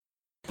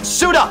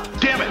Suit up!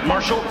 Damn it,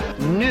 Marshall!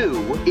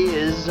 New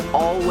is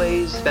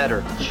always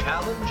better.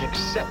 Challenge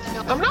accepted.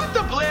 I'm not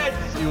the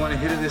Blitz! You want a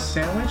hit of this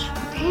sandwich?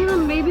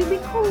 Damn, baby, be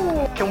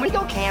cool. Can we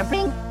go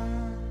camping?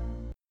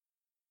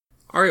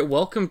 All right,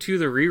 welcome to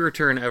the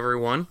re-return,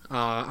 everyone.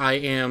 I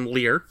am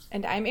Lear.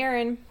 And I'm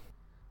Erin.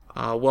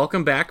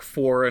 Welcome back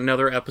for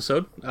another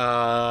episode.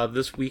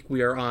 This week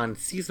we are on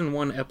Season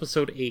 1,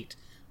 Episode 8,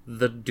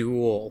 The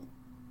Duel.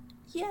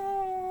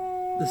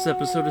 Yay! This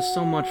episode is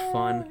so much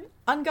fun.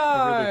 On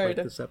guard! I really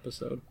like this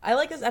episode. I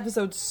like this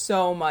episode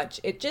so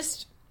much. It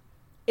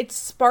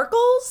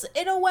sparkles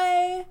in a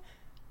way.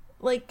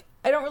 Like,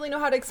 I don't really know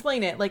how to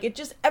explain it. Like,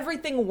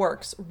 everything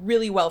works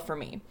really well for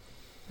me.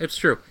 It's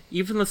true.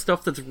 Even the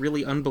stuff that's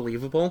really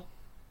unbelievable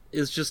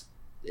is just,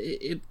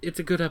 it's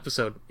a good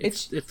episode.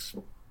 It's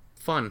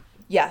fun.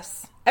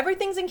 Yes.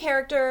 Everything's in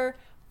character,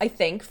 I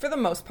think, for the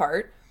most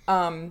part.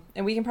 And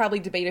we can probably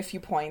debate a few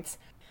points.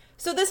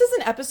 So this is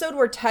an episode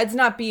where Ted's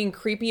not being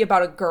creepy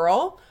about a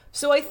girl,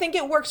 so I think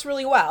it works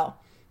really well.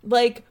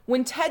 Like,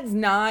 when Ted's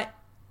not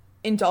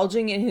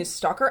indulging in his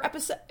stalker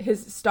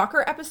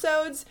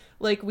episodes,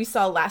 like we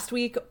saw last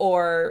week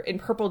or in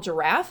Purple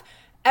Giraffe,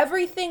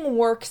 everything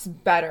works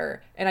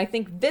better. And I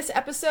think this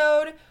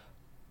episode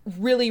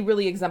really,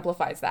 really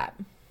exemplifies that.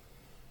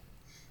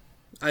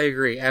 I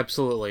agree,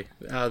 absolutely.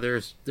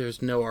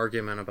 There's no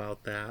argument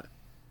about that.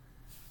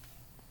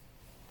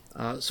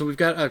 So we've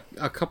got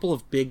a couple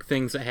of big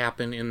things that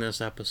happen in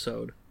this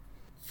episode.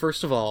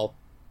 First of all,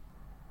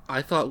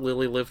 I thought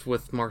Lily lived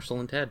with Marshall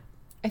and Ted.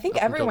 I think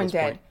everyone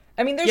did. Point.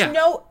 I mean,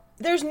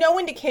 there's no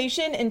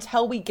indication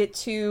until we get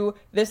to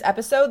this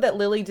episode that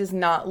Lily does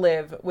not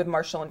live with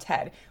Marshall and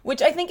Ted,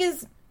 which I think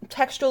is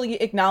textually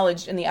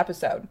acknowledged in the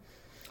episode.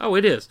 Oh,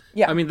 it is.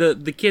 Yeah. I mean,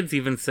 the kids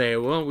even say,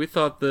 well, we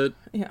thought that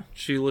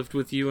she lived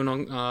with you and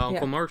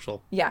Uncle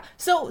Marshall. Yeah.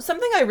 So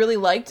something I really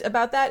liked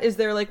about that is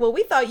they're like, well,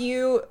 we thought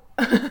you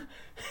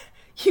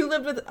you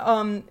lived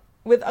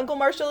with Uncle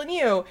Marshall and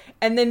you.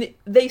 And then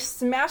they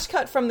smash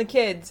cut from the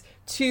kids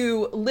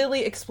to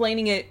Lily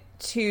explaining it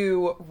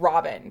to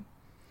Robin.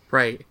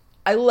 Right.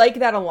 I like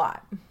that a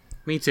lot.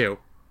 Me too.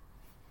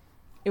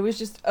 It was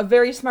just a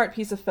very smart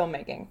piece of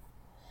filmmaking.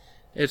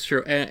 It's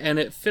true. And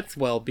it fits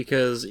well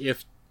because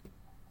if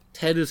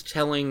Ted is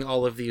telling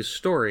all of these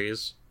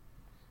stories,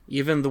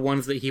 even the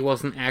ones that he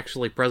wasn't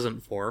actually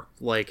present for,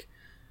 like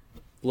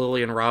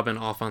Lily and Robin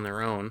off on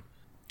their own,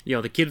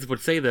 the kids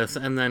would say this,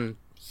 and then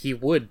he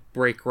would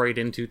break right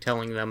into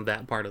telling them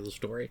that part of the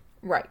story.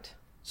 Right.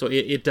 So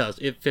it does.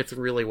 It fits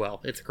really well.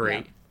 It's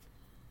great.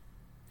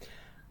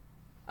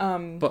 Yeah.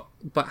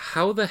 But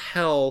how the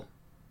hell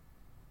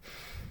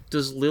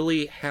does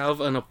Lily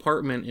have an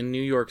apartment in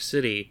New York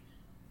City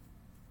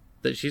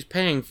that she's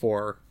paying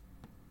for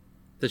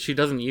that she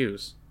doesn't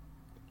use?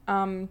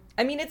 I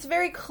mean, it's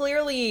very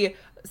clearly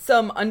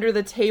some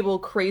under-the-table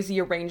crazy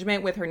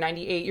arrangement with her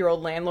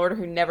 98-year-old landlord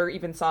who never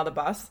even saw the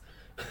bus.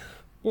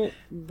 Well,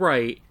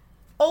 right.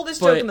 Oldest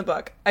joke in the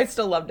book. I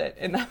still loved it.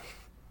 In that,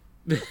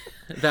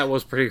 that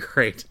was pretty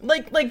great.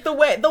 Like the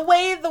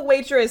way the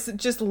waitress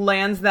just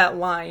lands that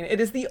line. It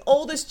is the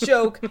oldest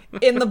joke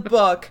in the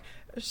book.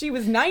 She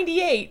was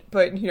 98,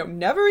 but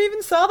never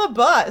even saw the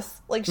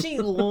bus. Like, she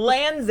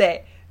lands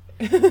it.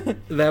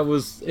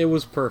 It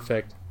was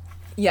perfect.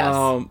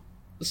 Yes.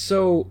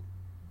 So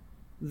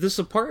this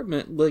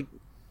apartment, like,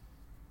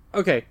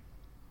 okay,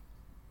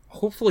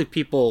 hopefully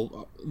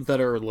people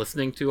that are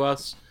listening to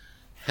us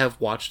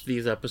have watched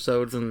these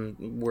episodes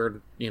and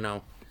we're,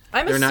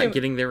 they're not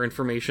getting their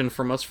information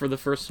from us for the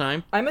first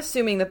time. I'm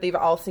assuming that they've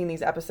all seen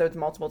these episodes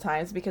multiple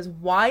times, because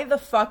why the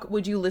fuck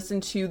would you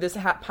listen to this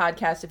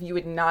podcast if you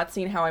had not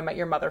seen How I Met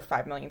Your Mother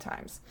 5 million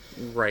times?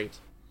 Right.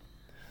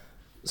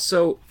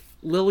 So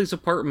Lily's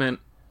apartment,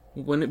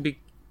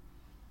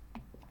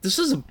 this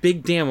is a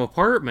big damn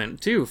apartment,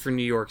 too, for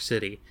New York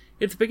City.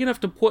 It's big enough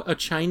to put a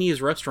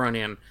Chinese restaurant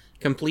in,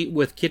 complete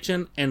with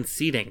kitchen and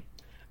seating.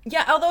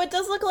 Yeah, although it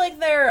does look like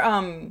their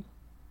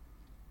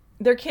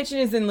kitchen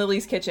is in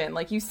Lily's kitchen.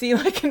 Like, you see,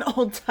 like, an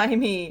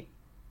old-timey...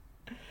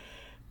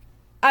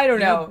 I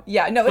don't know.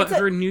 Yeah, no, but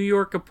her New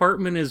York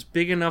apartment is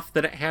big enough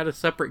that it had a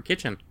separate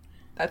kitchen.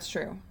 That's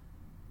true.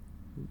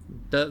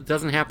 That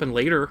doesn't happen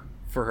later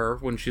for her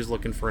when she's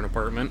looking for an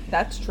apartment.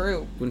 That's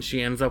true. When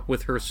she ends up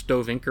with her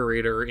stove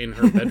inkerator in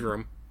her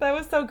bedroom. That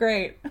was so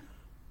great.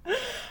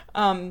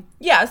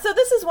 Yeah, so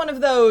this is one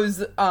of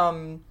those,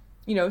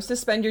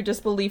 suspend your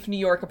disbelief New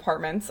York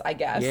apartments, I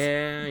guess.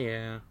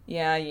 Yeah.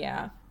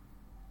 Yeah.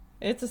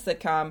 It's a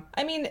sitcom.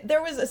 I mean,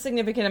 there was a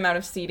significant amount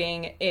of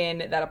seating in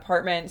that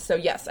apartment, so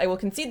yes, I will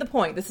concede the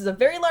point. This is a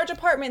very large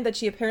apartment that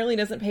she apparently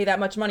doesn't pay that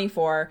much money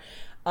for,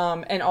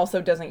 and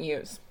also doesn't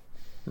use.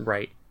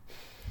 Right.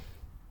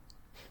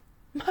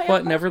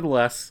 But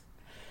nevertheless,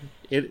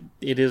 it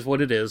is what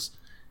it is.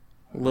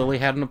 Lily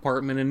had an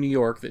apartment in New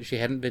York that she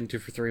hadn't been to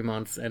for 3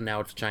 months, and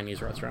now it's a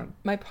Chinese restaurant.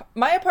 My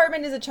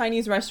apartment is a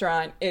Chinese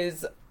restaurant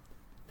is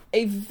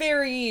a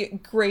very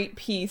great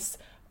piece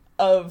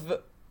of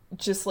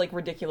just, like,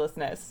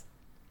 ridiculousness.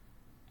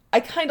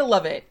 I kind of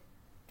love it.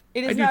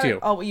 It I is do not too.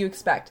 all what you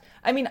expect.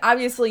 I mean,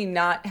 obviously,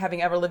 not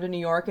having ever lived in New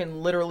York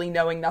and literally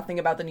knowing nothing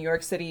about the New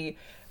York City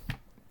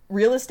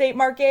real estate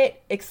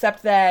market,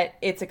 except that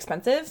it's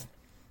expensive,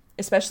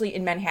 especially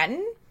in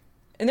Manhattan.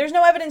 And there's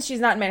no evidence she's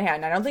not in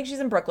Manhattan. I don't think she's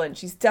in Brooklyn.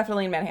 She's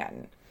definitely in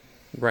Manhattan.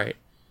 Right.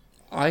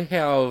 I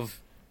have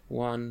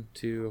 1,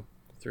 2,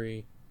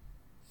 3,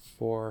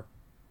 4,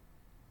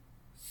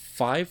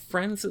 5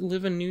 friends that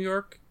live in New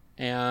York,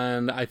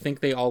 and I think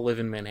they all live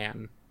in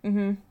Manhattan.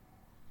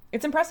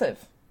 It's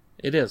impressive.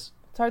 It is.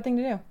 It's a hard thing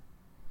to do.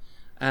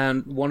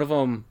 And one of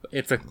them,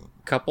 it's a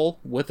couple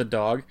with a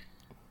dog,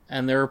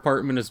 and their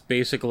apartment is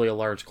basically a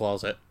large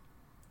closet.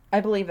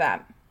 I believe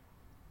that.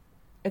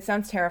 It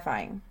sounds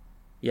terrifying.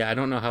 Yeah, I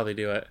don't know how they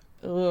do it.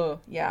 Ugh,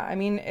 yeah. I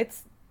mean,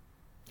 it's...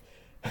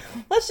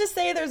 Let's just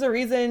say there's a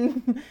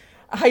reason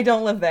I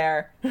don't live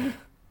there.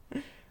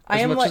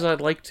 As much as I'd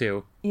like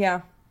to,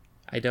 Yeah.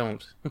 I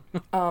don't.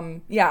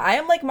 Yeah, I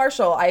am like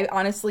Marshall. I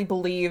honestly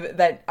believe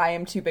that I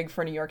am too big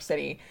for New York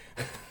City.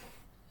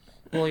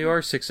 Well, you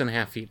are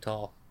 6.5 feet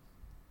tall.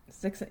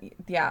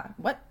 Yeah.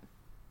 What?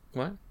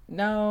 What?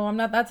 No, I'm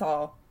not that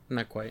tall.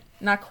 Not quite.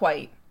 Not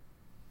quite.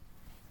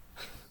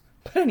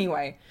 But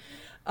anyway.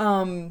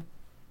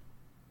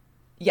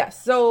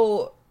 Yes,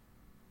 so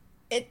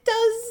it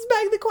does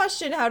beg the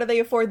question, how do they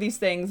afford these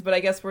things? But I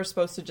guess we're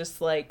supposed to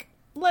just, like,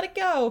 let it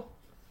go.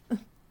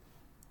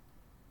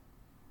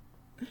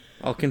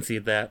 I'll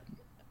concede that.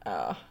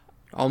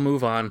 I'll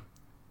move on.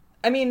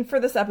 I mean, for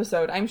this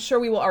episode, I'm sure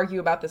we will argue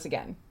about this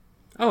again.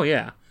 Oh,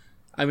 yeah.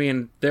 I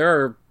mean, there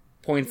are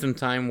points in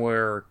time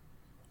where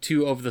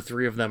 2 of the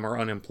 3 of them are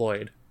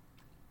unemployed.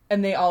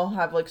 And they all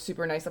have, like,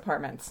 super nice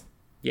apartments.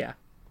 Yeah.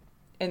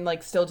 And,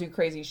 like, still do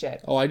crazy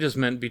shit. Oh, I just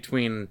meant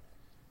between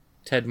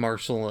Ted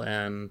Marshall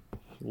and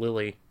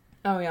Lily.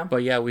 Oh, yeah.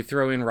 But yeah, we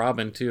throw in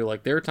Robin, too.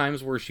 Like, there are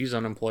times where she's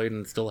unemployed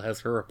and still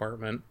has her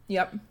apartment.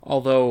 Yep.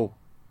 Although,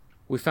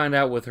 we find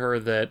out with her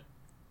that...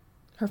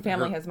 Her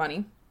family has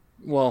money.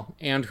 Well,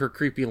 and her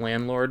creepy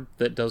landlord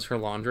that does her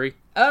laundry.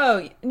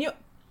 Oh,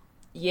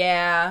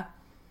 yeah.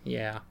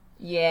 Yeah.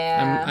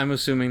 Yeah. I'm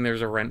assuming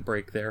there's a rent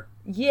break there.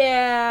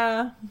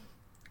 Yeah.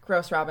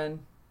 Gross, Robin.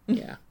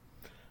 Yeah.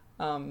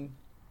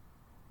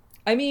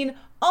 I mean,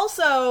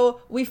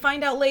 also, we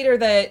find out later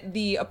that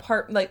the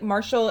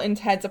Marshall and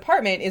Ted's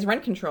apartment is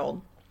rent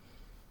controlled.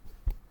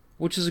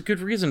 Which is a good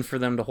reason for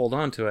them to hold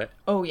on to it.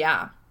 Oh,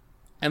 yeah.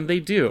 And they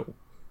do.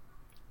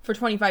 For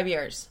 25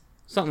 years.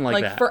 Something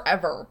like that.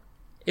 Forever.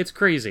 It's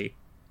crazy.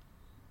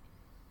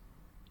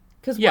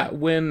 Because yeah,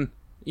 when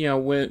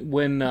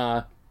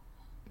I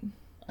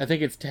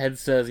think it's Ted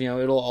says,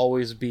 it'll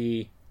always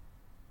be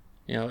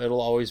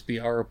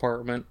our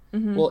apartment.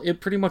 Mm-hmm. Well,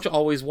 it pretty much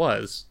always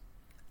was.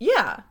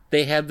 Yeah.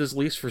 They had this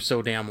lease for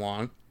so damn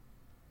long.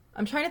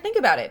 I'm trying to think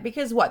about it,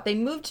 because they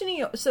moved to New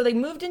York, so they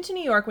moved into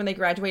New York when they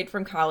graduated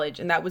from college,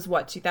 and that was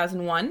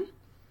 2001?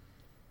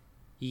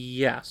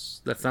 Yes,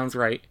 that sounds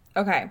right.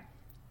 Okay.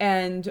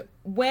 And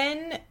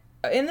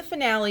in the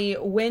finale,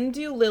 when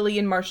do Lily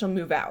and Marshall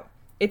move out?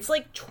 It's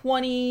like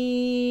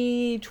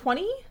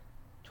 2020?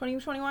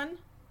 2021?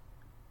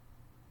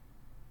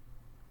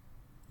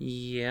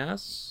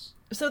 Yes.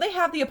 So they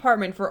have the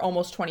apartment for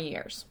almost 20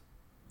 years.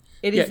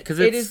 It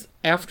is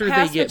after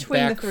they get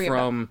back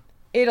from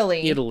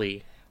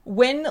Italy.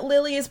 When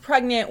Lily is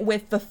pregnant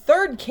with the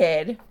third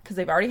kid, because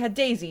they've already had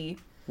Daisy.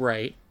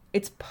 Right.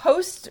 It's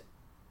post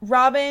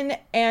Robin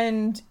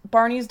and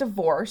Barney's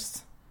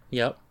divorce.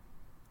 Yep.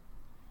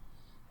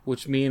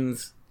 Which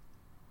means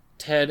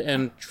Ted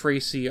and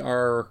Tracy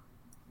are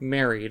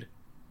married.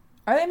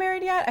 Are they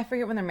married yet? I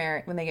forget when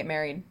they get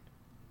married.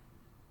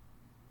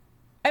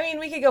 I mean,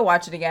 we could go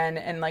watch it again,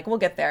 and, we'll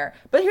get there.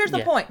 But here's the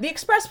point. The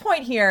express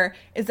point here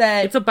is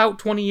that... It's about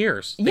 20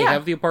 years. They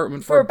have the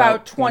apartment for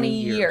about 20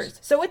 years.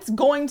 So it's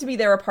going to be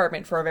their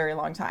apartment for a very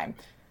long time.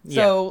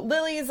 So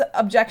Lily's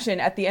objection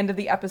at the end of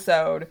the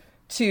episode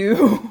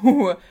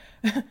to...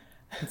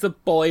 It's a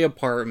boy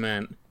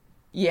apartment.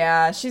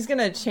 Yeah, she's going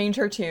to change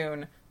her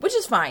tune, which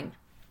is fine.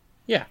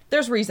 Yeah.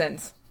 There's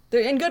reasons.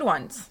 And good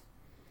ones.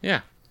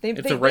 Yeah.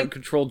 It's a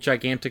rent-controlled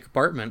gigantic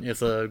apartment.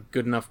 It's a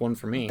good enough one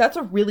for me. That's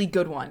a really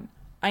good one.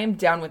 I am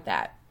down with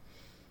that.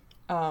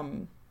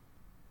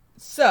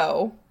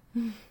 So.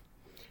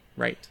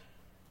 Right.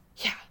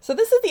 Yeah. So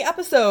this is the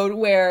episode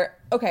where,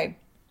 okay,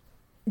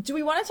 do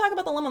we want to talk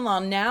about the lemon law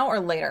now or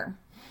later?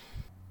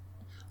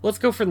 Let's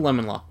go for the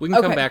lemon law. We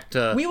can come back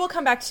to... We will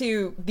come back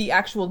to the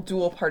actual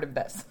duel part of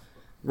this.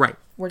 Right.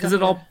 Because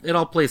it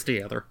all plays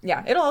together.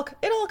 Yeah, it'll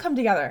all come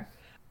together.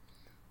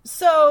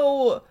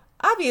 So,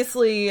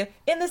 obviously,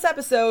 in this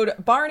episode,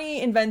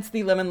 Barney invents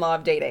the lemon law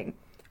of dating,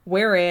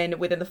 wherein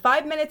within the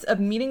 5 minutes of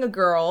meeting a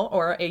girl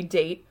or a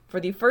date for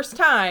the first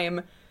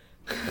time,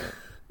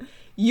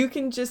 you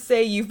can just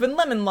say you've been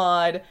lemon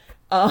lawed,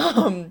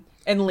 and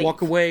leave.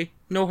 Walk away.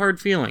 No hard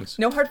feelings.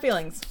 No hard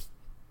feelings.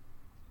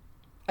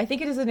 I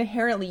think it is an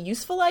inherently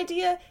useful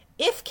idea.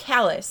 If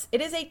callous, it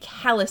is a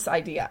callous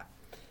idea.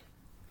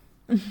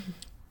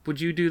 Would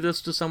you do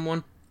this to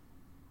someone?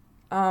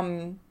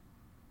 You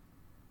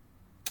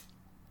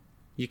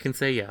can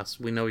say yes.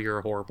 We know you're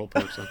a horrible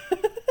person.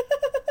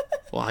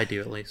 Well, I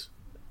do at least.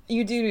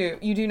 You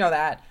do know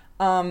that.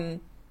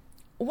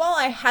 While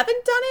I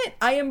haven't done it,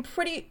 I am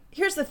pretty...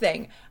 Here's the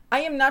thing.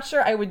 I am not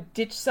sure I would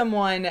ditch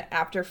someone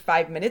after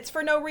 5 minutes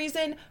for no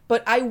reason,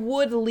 but I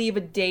would leave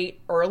a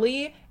date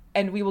early,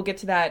 and we will get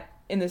to that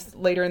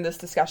later in this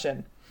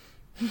discussion.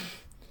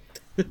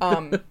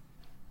 And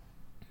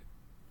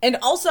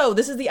also,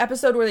 this is the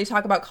episode where they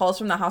talk about calls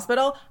from the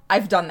hospital.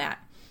 I've done that.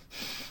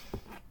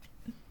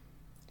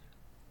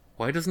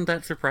 Why doesn't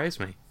that surprise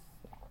me?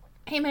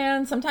 Hey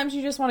man, sometimes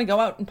you just want to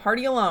go out and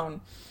party alone.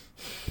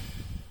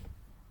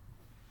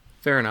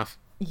 Fair enough.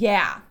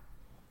 Yeah.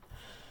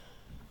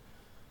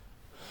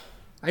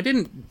 I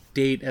didn't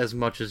date as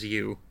much as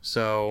you,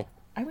 so...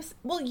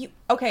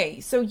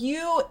 so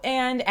you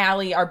and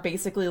Allie are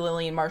basically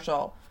Lily and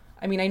Marshall.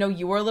 I mean, I know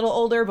you were a little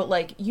older, but,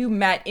 like, you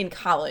met in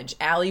college.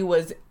 Allie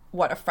was,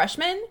 what, a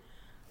freshman?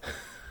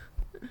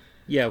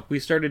 Yeah, we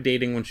started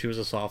dating when she was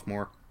a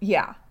sophomore.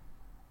 Yeah.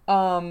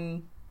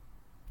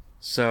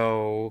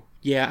 So,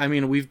 yeah, I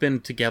mean, we've been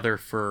together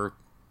for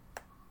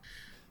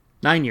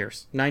 9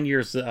 years. 9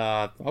 years,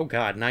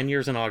 9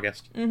 years in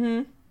August.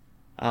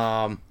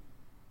 Mm-hmm.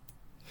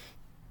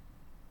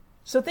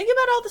 So think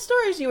about all the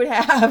stories you would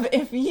have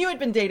if you had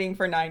been dating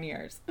for 9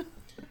 years.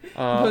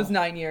 Those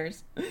 9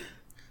 years.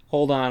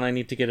 Hold on, I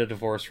need to get a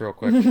divorce real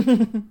quick.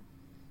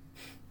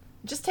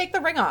 Just take the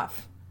ring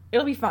off.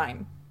 It'll be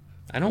fine.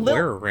 I don't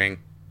wear a ring.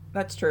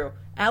 That's true.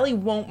 Allie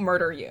won't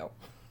murder you.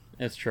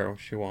 It's true,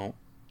 she won't.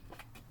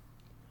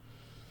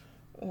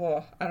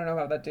 Oh, I don't know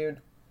about that dude.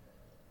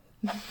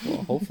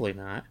 Well, hopefully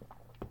not.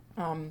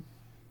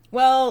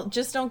 Well,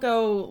 just don't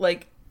go,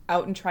 like,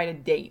 out and try to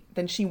date.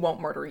 Then she won't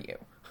murder you.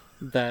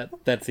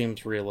 That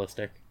seems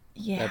realistic.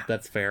 Yeah.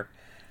 That's fair.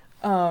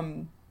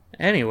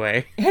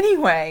 Anyway.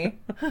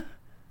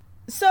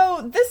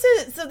 So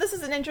this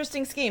is an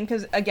interesting scheme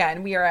because,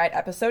 again, we are at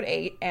episode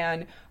 8,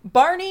 and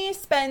Barney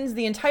spends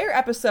the entire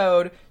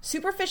episode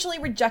superficially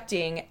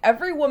rejecting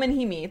every woman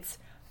he meets,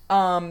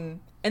 and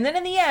then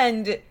in the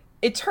end,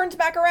 it turns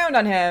back around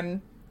on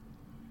him,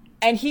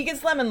 and he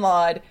gets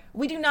lemon-lawed.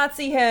 We do not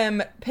see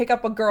him pick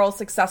up a girl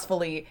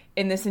successfully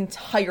in this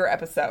entire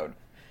episode.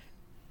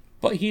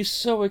 But he's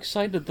so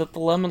excited that the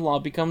lemon law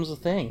becomes a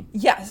thing.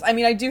 Yes, I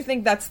mean, I do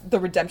think that's the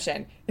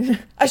redemption.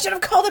 I should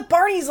have called it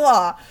Barney's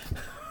Law!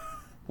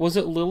 Was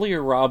it Lily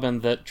or Robin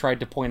that tried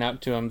to point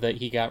out to him that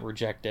he got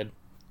rejected?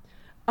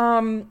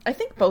 I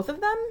think both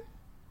of them.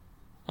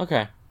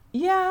 Okay.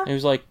 Yeah. It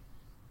was like...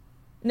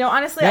 No,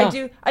 honestly,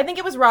 yeah. I think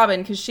it was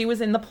Robin, because she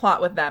was in the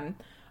plot with them,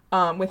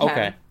 with him.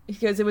 Okay.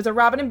 Because it was a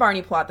Robin and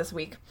Barney plot this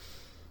week,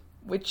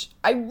 which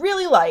I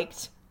really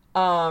liked.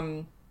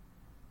 And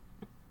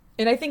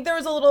I think there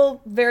was a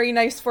little very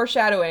nice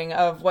foreshadowing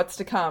of what's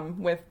to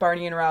come with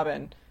Barney and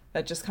Robin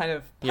that just kind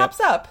of pops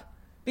up.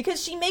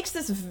 Because she makes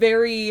this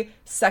very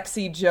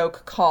sexy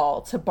joke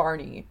call to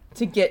Barney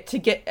to get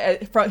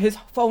his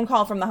phone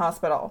call from the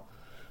hospital.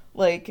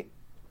 Like,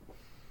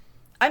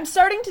 I'm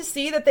starting to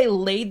see that they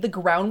laid the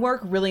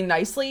groundwork really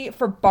nicely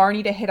for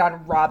Barney to hit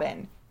on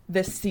Robin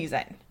this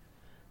season.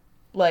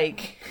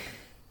 Like,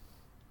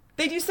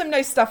 they do some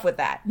nice stuff with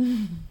that.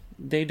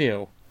 They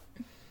do.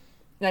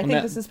 And I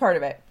think this is part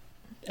of it.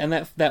 And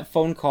that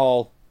phone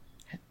call,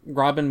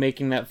 Robin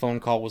making that phone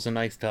call was a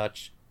nice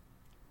touch.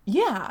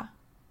 Yeah.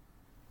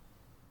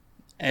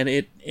 And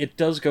it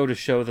does go to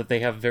show that they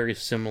have very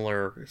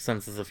similar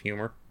senses of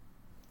humor.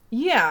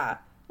 Yeah.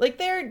 Like,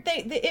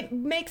 it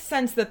makes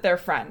sense that they're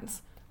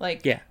friends.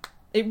 Like, yeah.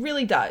 It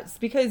really does.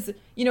 Because,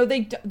 you know,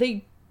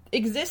 they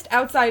exist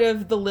outside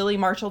of the Lily,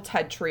 Marshall,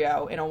 Ted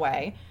trio, in a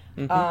way.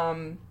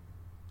 Mm-hmm.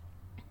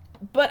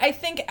 But I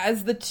think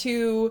as the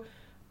two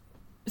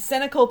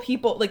cynical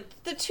people,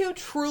 like, the two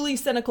truly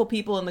cynical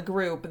people in the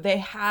group, they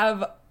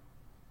have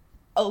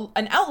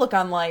an outlook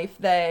on life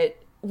that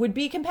would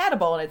be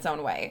compatible in its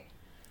own way.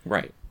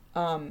 Right.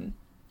 And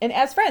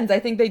as friends, I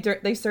think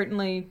they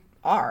certainly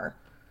are.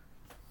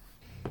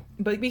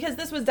 But because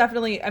this was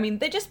definitely, I mean,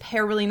 they just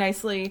pair really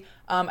nicely.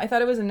 I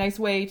thought it was a nice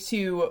way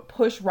to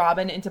push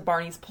Robin into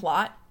Barney's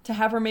plot to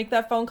have her make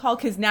that phone call,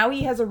 because now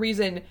he has a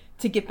reason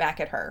to get back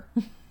at her.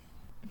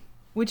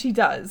 Which he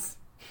does.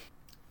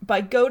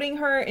 By goading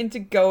her into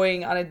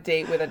going on a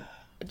date with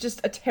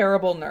just a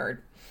terrible nerd.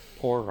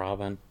 Poor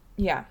Robin.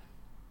 Yeah.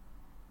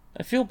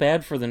 I feel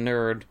bad for the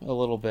nerd a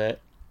little bit.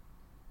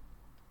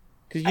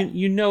 Because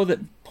you know that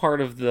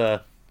part of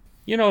the...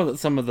 You know that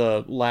some of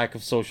the lack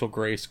of social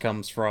grace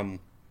comes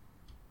from,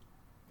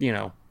 you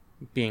know,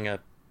 being an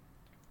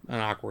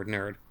awkward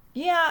nerd.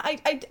 Yeah,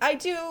 I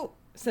do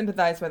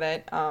sympathize with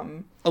it. A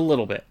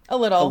little bit. A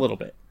little. A little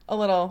bit. A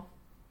little.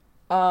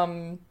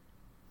 I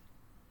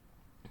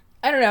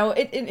don't know.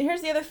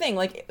 Here's the other thing.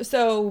 Like,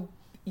 so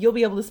you'll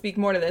be able to speak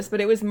more to this,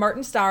 but it was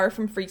Martin Starr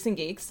from Freaks and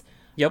Geeks.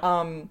 Yep.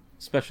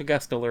 Special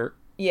guest alert.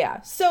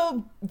 Yeah.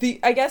 So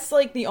I guess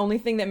like the only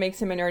thing that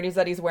makes him a nerd is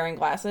that he's wearing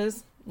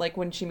glasses. Like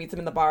when she meets him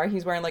in the bar,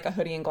 he's wearing like a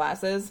hoodie and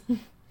glasses.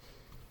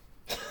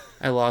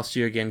 I lost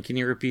you again. Can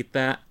you repeat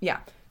that? Yeah.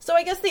 So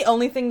I guess the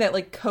only thing that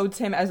like codes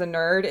him as a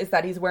nerd is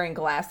that he's wearing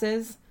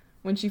glasses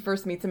when she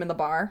first meets him in the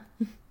bar.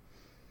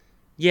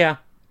 Yeah.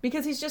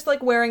 because he's just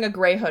like wearing a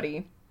gray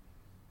hoodie.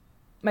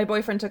 My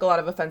boyfriend took a lot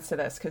of offense to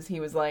this because he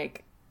was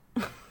like,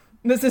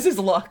 this is his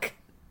look.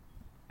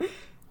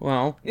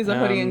 Well, He's a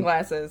hoodie and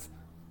glasses.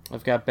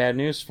 I've got bad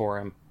news for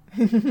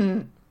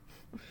him.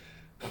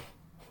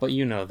 But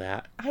you know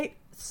that.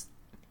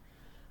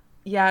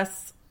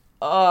 Yes.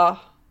 Yep.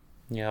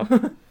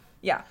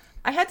 Yeah.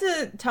 I had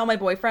to tell my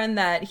boyfriend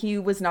that he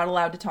was not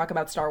allowed to talk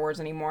about Star Wars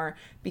anymore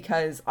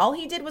because all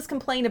he did was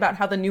complain about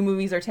how the new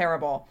movies are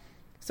terrible.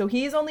 So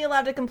he's only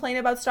allowed to complain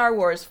about Star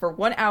Wars for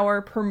 1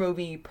 hour per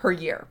movie per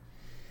year.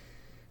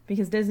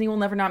 Because Disney will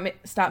never not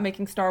stop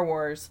making Star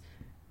Wars,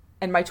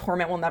 and my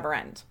torment will never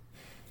end.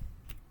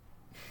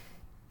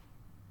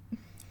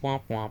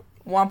 Womp womp.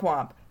 Womp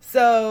womp.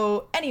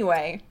 So,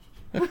 anyway.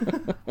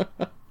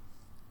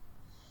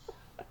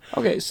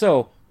 Okay,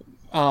 so,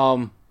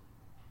 Barney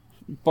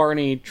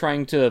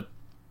trying to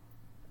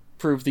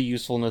prove the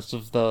usefulness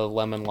of the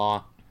lemon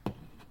law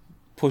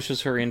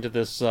pushes her into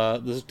this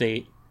this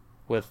date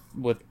with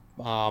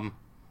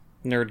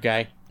nerd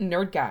guy.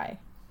 Nerd guy.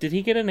 Did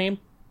he get a name?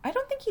 I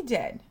don't think he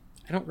did.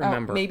 I don't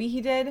remember. Oh, maybe he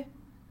did.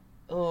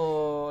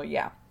 Oh,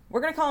 yeah.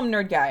 We're gonna call him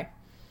Nerd Guy.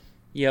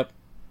 Yep.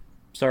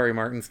 Sorry,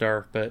 Martin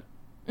Starr, but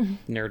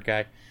nerd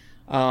guy.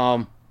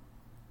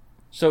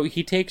 So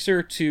he takes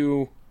her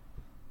to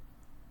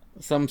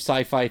some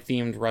sci-fi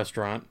themed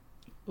restaurant.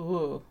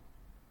 Ooh.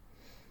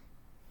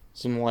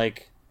 Some,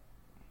 like,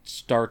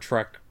 Star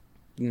Trek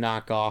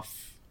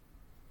knockoff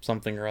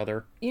something or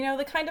other. You know,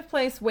 the kind of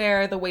place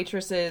where the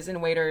waitresses and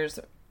waiters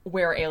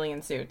wear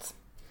alien suits.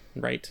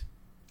 Right.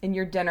 And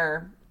your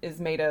dinner is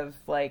made of,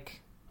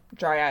 like,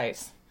 dry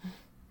ice.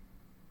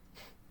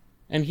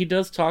 And he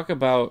does talk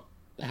about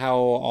how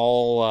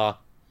all,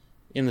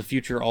 in the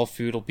future, all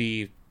food will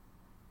be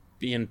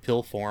in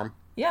pill form.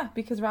 Yeah,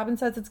 because Robin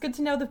says it's good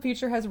to know the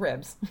future has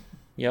ribs.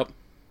 Yep.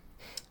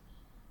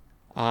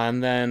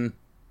 And then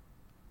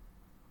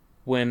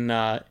when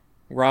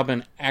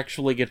Robin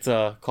actually gets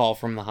a call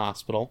from the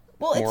hospital.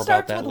 Well, it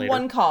starts with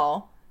one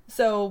call.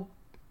 So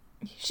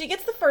she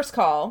gets the first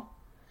call.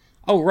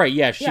 Oh, right,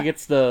 yeah, she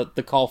gets the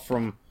call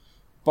from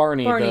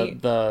Barney.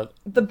 The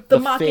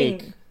mocking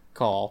fake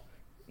call.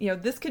 You know,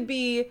 this could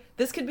be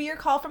your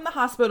call from the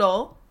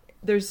hospital.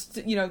 There's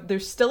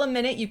still a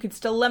minute. You could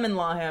still lemon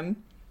law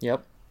him.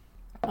 Yep.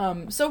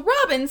 So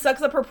Robin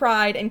sucks up her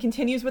pride and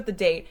continues with the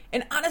date.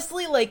 And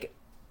honestly, like,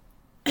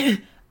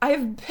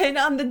 I've been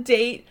on the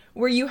date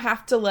where you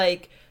have to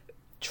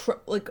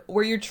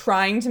where you're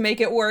trying to make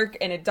it work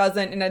and it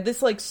doesn't. And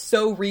this like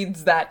so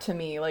reads that to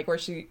me, like where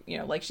she,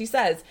 like she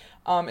says,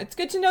 it's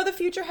good to know the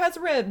future has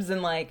ribs,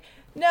 and like,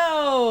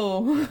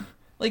 no,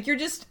 like you're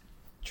just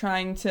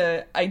trying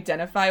to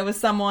identify with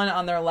someone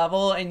on their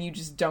level and you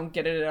just don't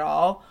get it at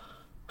all.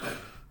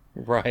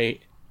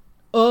 Right.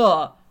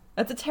 Ugh.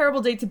 That's a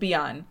terrible date to be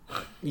on.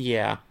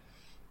 Yeah.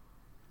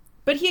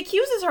 But he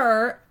accuses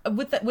her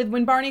with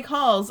when Barney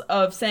calls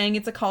of saying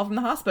it's a call from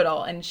the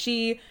hospital, and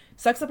she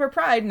sucks up her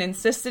pride and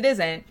insists it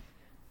isn't.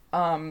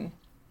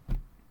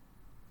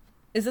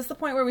 Is this the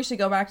point where we should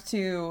go back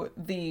to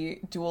the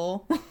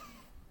duel?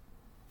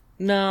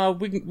 No,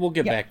 we'll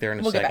get back there in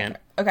a second.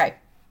 Okay.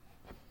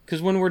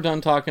 Because when we're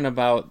done talking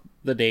about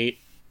the date,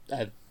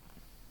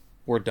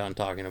 we're done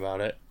talking about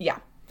it. Yeah.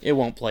 It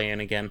won't play in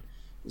again.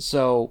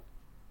 So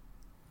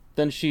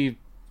then she,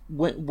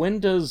 when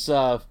does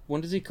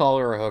he call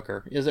her a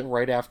hooker? Is it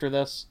right after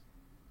this?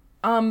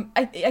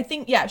 I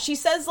think, yeah. She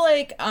says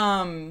like,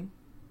 there's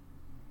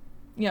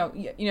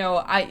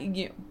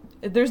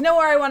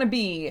nowhere I want to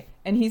be,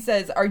 and he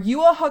says, "Are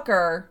you a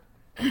hooker?"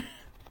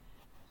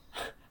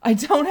 I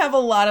don't have a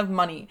lot of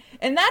money.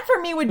 And that for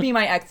me would be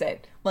my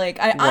exit. Like,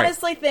 I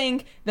honestly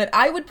think that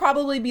I would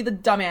probably be the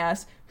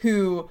dumbass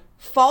who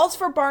falls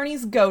for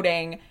Barney's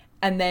goading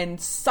and then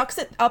sucks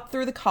it up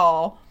through the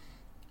call,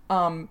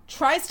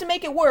 tries to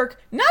make it work,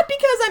 not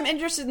because I'm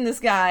interested in this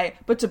guy,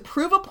 but to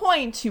prove a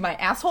point to my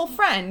asshole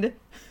friend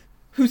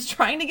who's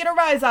trying to get a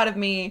rise out of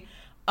me.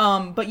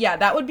 But yeah,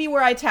 that would be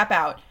where I tap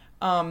out.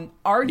 Are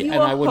you a hooker?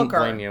 And I wouldn't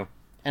blame you.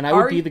 And I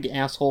would be the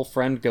asshole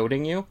friend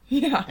goading you.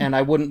 Yeah. And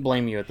I wouldn't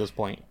blame you at this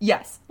point.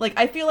 Yes. Like,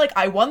 I feel like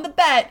I won the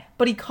bet,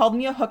 but he called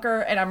me a hooker,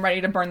 and I'm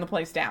ready to burn the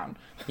place down.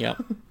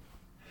 Yep.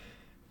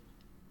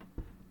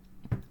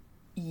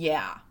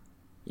 Yeah.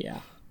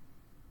 Yeah.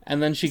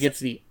 And then she gets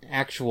the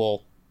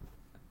actual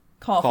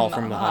call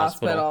from the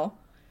hospital.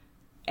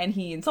 And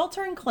he insults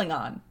her in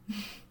Klingon.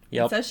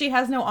 Yep. Says she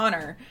has no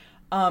honor.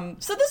 So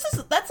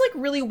that's like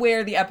really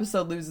where the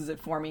episode loses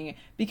it for me,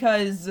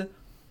 because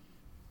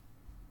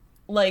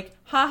like,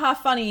 haha,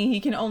 funny, he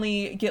can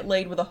only get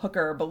laid with a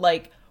hooker, but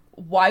like,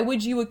 why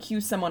would you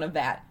accuse someone of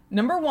that?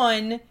 Number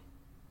one,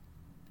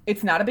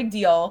 it's not a big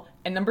deal,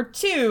 and number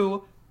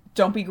two,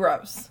 don't be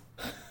gross.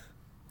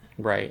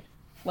 Right.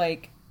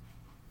 Like,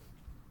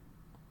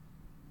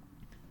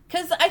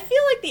 because I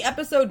feel like the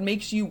episode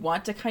makes you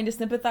want to kind of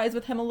sympathize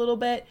with him a little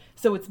bit,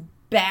 so it's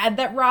bad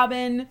that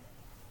Robin,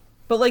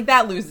 but like,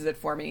 that loses it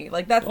for me.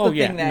 Like, that's the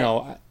thing that...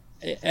 No,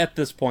 at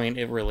this point,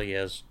 it really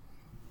is.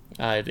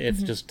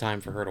 It's just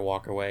time for her to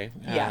walk away.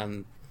 Yeah.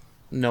 And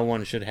no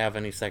one should have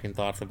any second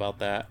thoughts about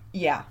that.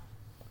 Yeah.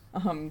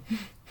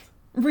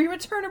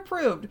 Re-return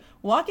approved.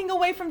 Walking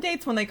away from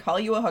dates when they call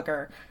you a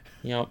hooker.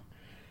 Yep.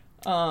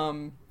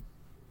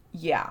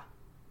 Yeah.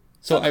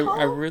 So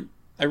Paul-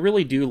 I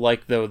really do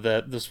like, though,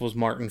 that this was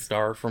Martin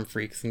Starr from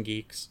Freaks and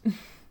Geeks.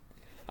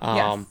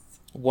 Yes.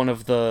 One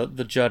of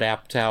the Judd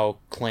Apatow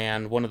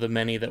clan, one of the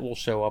many that will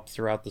show up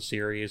throughout the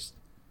series.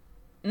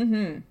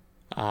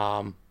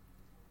 Mm-hmm.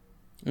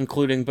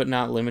 Including, but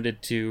not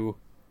limited to,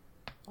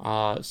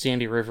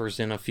 Sandy Rivers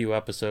in a few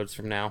episodes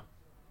from now.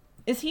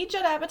 Is he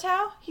Judd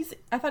Apatow?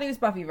 I thought he was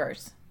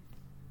Buffyverse.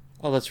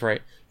 Oh, that's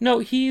right. No,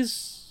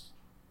 he's...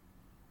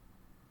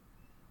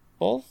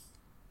 both?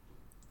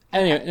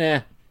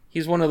 Anyway,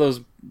 he's one of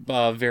those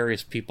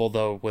various people,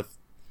 though, with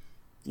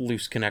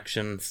loose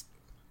connections.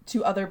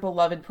 To other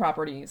beloved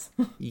properties.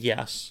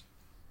 Yes.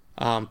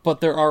 But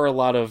there are a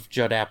lot of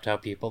Judd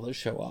Apatow people that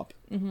show up.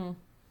 Mm-hmm.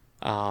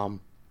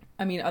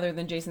 I mean, other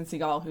than Jason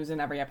Segel, who's in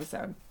every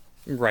episode.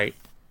 Right.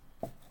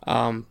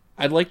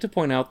 I'd like to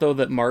point out, though,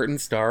 that Martin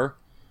Starr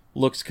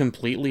looks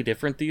completely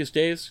different these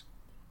days.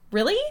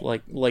 Really?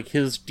 Like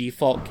his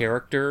default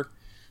character.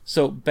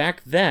 So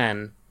back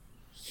then,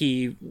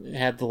 he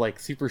had the, like,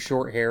 super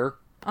short hair.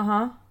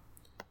 Uh-huh.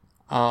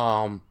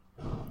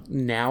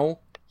 Now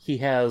he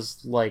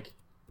has, like,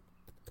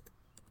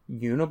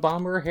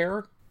 Unabomber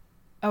hair.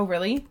 Oh,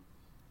 really?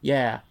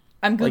 Yeah.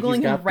 I'm Like, he's Googling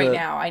him got right the-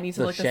 now. I need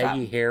to The look this up.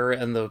 shaggy hair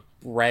and the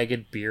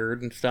ragged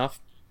beard and stuff.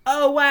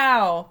 Oh,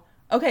 wow.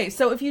 Okay,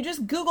 so if you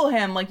just Google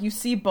him, like, you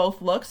see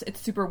both looks, it's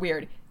super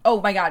weird. Oh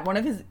my god, one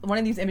of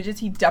these images,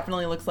 he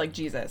definitely looks like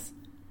Jesus.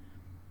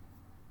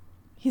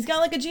 He's got,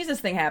 like, a Jesus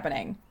thing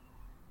happening.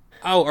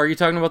 Oh, are you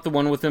talking about the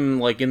one with him,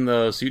 like, in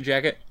the suit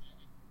jacket?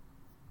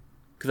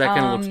 Because that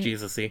kind of looks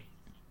Jesus-y.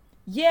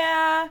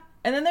 Yeah,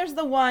 and then there's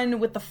the one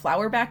with the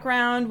flower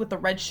background with the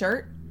red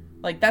shirt.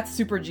 Like, that's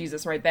super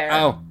Jesus right there.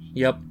 Oh,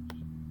 yep.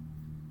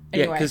 Yeah,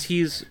 Anyway. because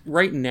he's,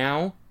 right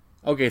now...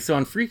 Okay, so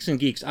on Freaks and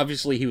Geeks,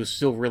 obviously he was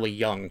still really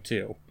young,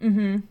 too.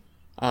 Mm-hmm.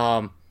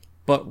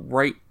 But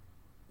right...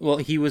 Well,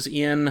 he was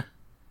in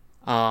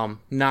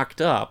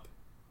Knocked Up.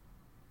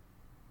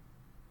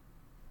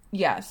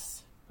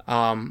 Yes.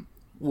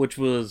 Which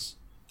was...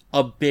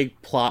 A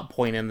big plot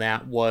point in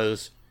that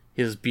was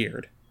his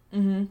beard.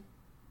 Mm-hmm.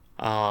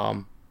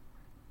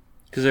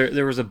 Because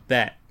there was a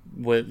bet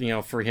with,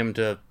 for him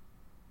to...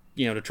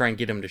 to try and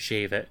get him to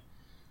shave it.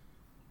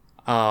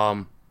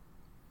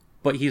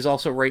 But he's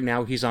also, right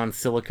now, he's on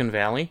Silicon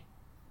Valley.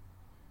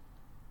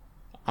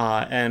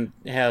 And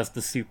has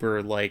the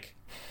super, like,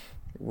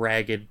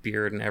 ragged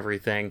beard and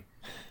everything.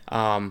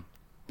 But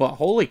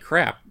holy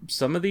crap,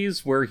 some of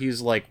these where he's,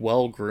 like,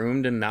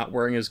 well-groomed and not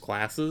wearing his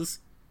glasses,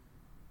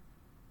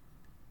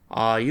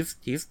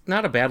 he's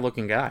not a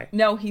bad-looking guy.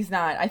 No, he's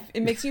not.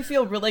 It makes you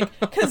feel really...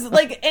 Because,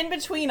 like, in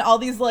between all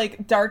these,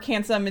 like, dark,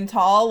 handsome, and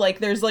tall, like,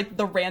 there's, like,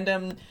 the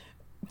random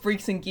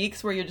Freaks and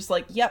Geeks where you're just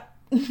like, yep.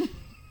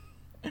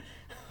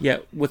 Yeah,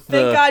 with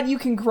Thank God you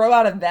can grow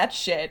out of that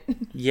shit.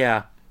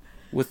 Yeah,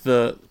 with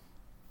the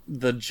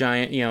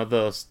giant,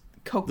 the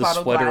Coke the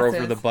bottle sweater glasses.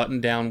 over the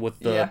button-down with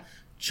the Yeah.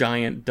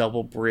 giant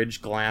double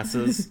bridge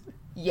glasses.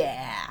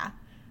 Yeah.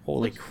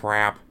 Holy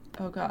crap.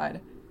 Oh,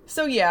 God.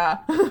 So, yeah.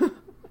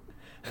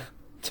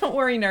 Don't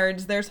worry,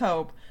 nerds. There's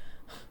hope.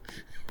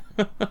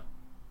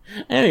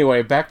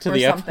 Anyway, back to Or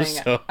the something.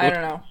 episode. I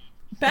don't know.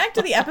 Back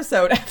to the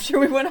episode after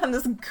we went on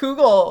this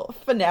Google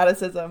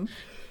fanaticism.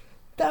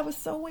 That was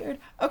so weird.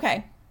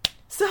 Okay.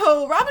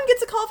 So, Robin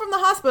gets a call from the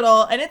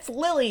hospital, and it's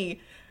Lily.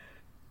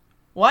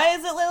 Why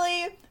is it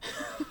Lily?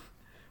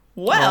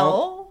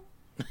 Well...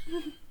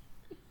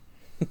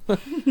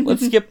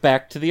 Let's get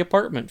back to the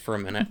apartment for a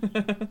minute.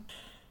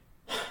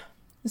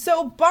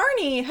 So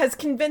Barney has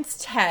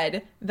convinced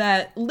Ted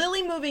that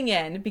Lily moving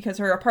in, because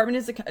her apartment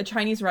is a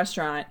Chinese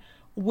restaurant,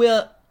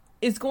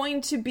 is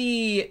going to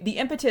be the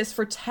impetus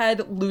for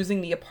Ted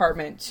losing the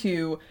apartment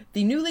to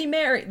the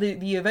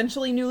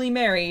eventually newly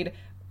married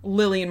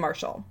Lily and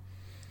Marshall.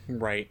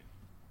 Right.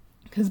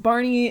 Because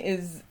Barney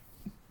is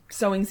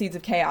sowing seeds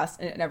of chaos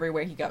in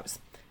everywhere he goes.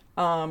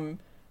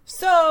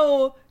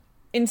 So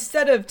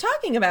instead of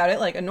talking about it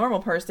like a normal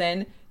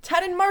person,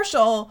 Ted and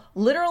Marshall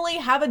literally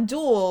have a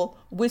duel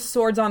with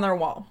swords on their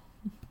wall.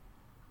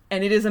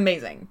 And it is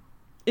amazing.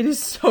 It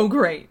is so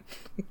great.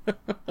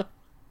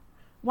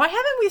 Why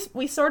haven't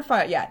we sword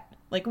fought yet?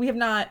 Like, we have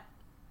not...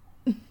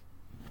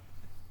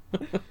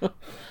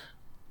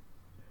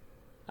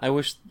 I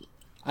wish...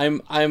 I'm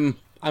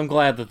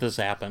glad that this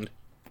happened.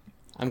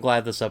 I'm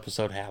glad this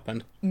episode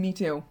happened. Me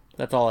too.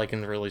 That's all I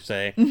can really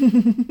say. I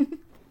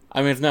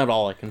mean, it's not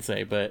all I can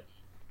say, but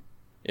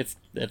it's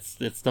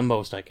the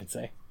most I can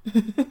say.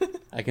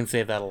 I can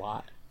say that a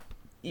lot.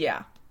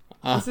 Yeah.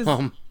 This is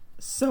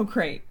so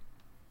great.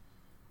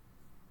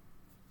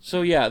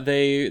 So yeah,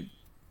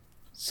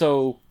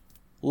 so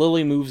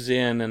Lily moves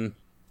in and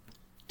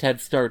Ted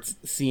starts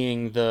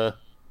seeing the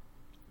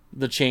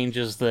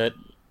changes that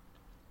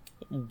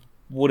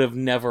would have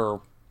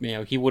never,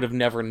 he would have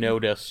never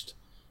noticed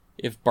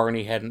if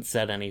Barney hadn't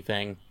said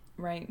anything.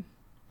 Right.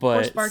 Or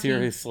But Sparky.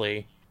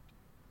 seriously,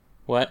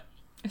 what?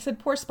 I said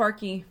poor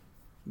Sparky.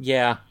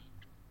 Yeah.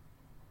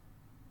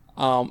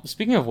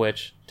 Speaking of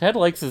which, Ted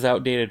likes his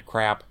outdated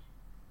crap.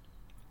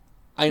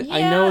 I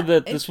know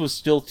that this was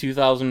still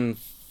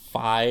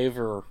 2005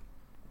 or...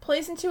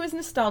 Plays into his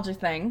nostalgia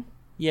thing.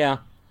 Yeah.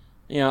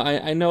 You know,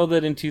 I know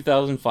that in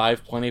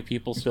 2005 plenty of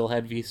people still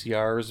had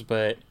VCRs,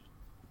 but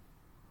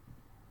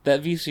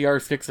that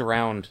VCR sticks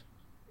around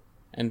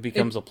and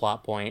becomes a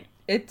plot point.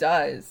 It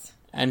does.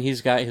 And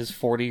he's got his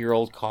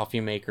 40-year-old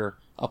coffee maker,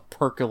 a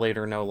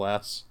percolator no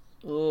less.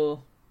 Ugh.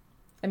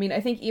 I mean,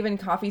 I think even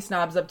coffee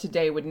snobs of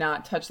today would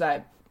not touch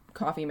that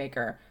coffee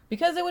maker,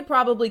 because it would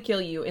probably kill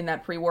you in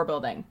that pre-war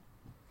building.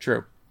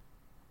 True.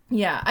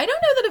 Yeah, I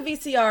don't know that a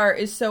VCR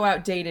is so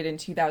outdated in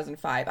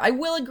 2005. I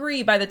will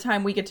agree by the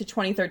time we get to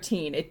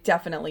 2013, it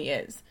definitely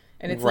is.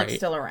 And it's, like,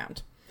 still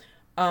around.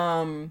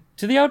 To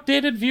the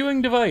outdated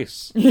viewing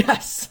device.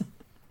 Yes.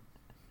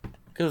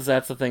 Because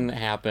that's the thing that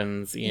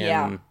happens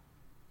in...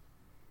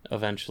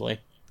 Eventually.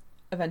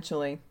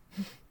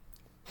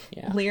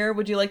 Yeah. Lear,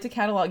 would you like to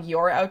catalog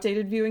your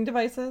outdated viewing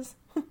devices?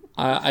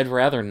 I'd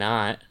rather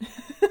not.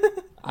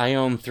 I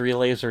own 3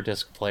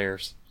 Laserdisc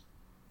players.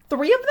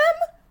 3 of them?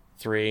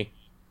 3.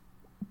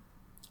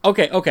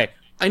 Okay.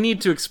 I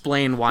need to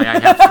explain why I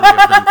have 3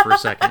 of them for a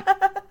second.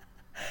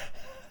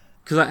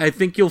 Because I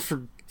think you'll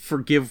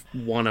forgive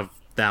one of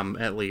them,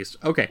 at least.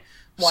 Okay,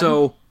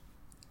 so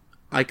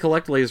I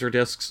collect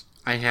Laserdiscs.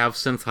 I have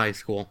since high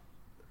school.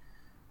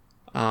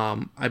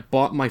 I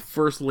bought my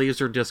first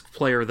Laserdisc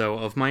player, though,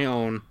 of my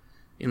own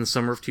in the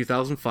summer of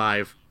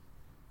 2005.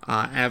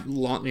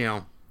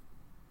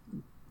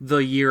 The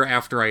year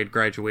after I had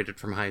graduated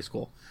from high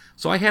school.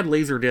 So I had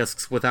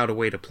Laserdiscs without a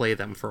way to play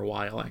them for a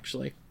while,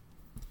 actually.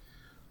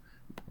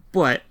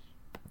 But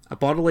I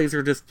bought a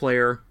Laserdisc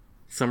player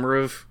summer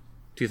of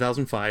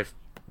 2005.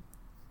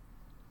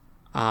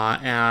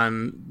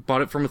 And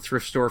bought it from a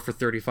thrift store for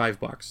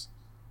 $35.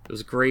 It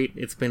was great.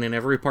 It's been in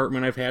every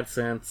apartment I've had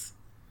since.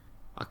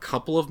 A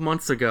couple of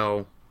months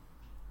ago,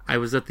 I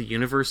was at the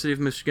University of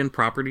Michigan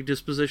Property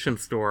Disposition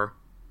Store,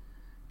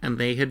 and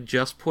they had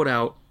just put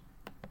out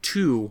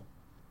 2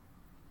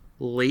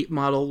 late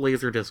model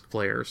Laserdisc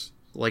players,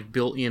 like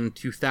built in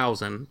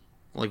 2000,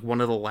 like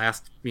one of the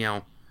last,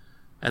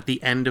 at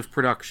the end of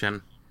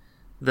production,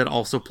 that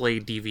also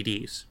played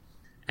DVDs.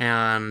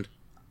 And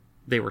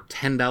they were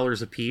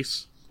 $10 a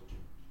piece,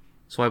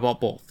 so I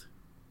bought both.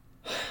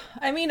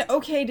 I mean,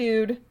 okay,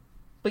 dude,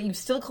 but you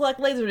still collect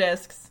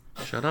Laserdiscs.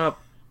 Shut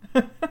up.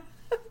 I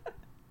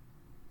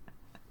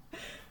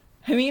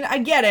mean, I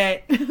get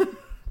it.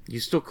 You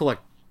still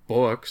collect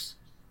books.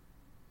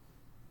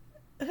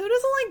 Who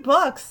doesn't like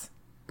books?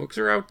 Books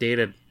are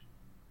outdated.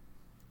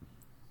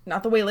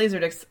 Not the way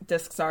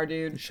Laserdiscs are,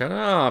 dude. Shut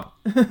up.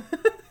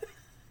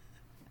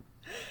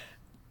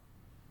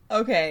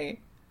 Okay.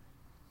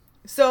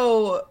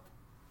 So...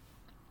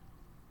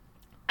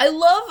 I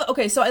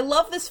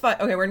love this fight.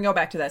 Okay, we're gonna go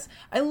back to this.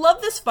 I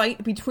love this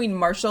fight between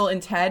Marshall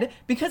and Ted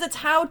because it's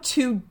how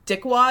 2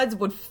 dickwads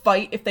would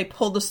fight if they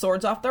pulled the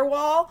swords off their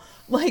wall.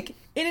 Like,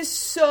 it is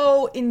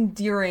so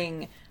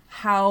endearing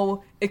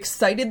how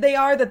excited they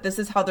are that this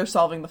is how they're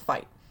solving the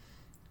fight.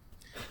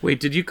 Wait,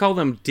 did you call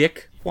them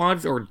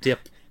dickwads or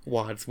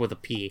dipwads with a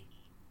P?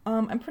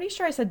 I'm pretty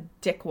sure I said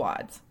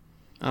dickwads.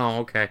 Oh,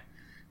 okay.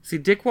 See,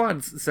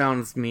 dickwads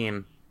sounds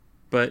mean,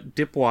 but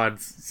dipwads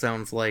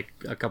sounds like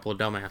a couple of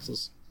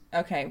dumbasses.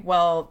 Okay,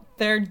 well,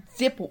 they're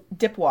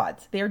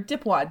dipwads. They are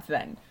dipwads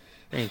then.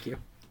 Thank you.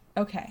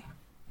 Okay.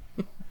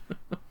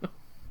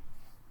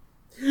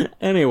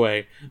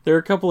 Anyway, they're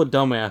a couple of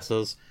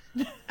dumbasses,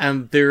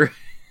 and they're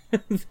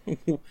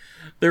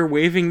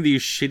waving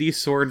these shitty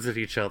swords at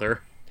each other.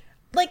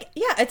 Like,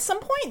 yeah, at some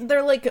point,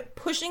 they're, like,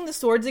 pushing the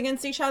swords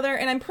against each other,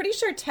 and I'm pretty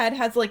sure Ted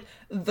has, like,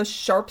 the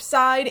sharp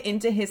side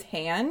into his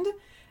hand,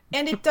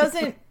 and it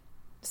doesn't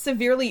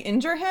severely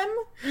injure him.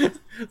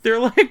 They're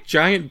like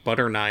giant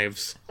butter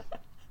knives.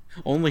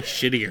 Only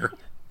shittier.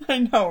 I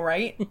know,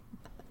 right?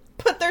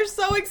 But they're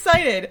so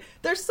excited.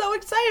 They're so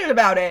excited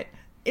about it.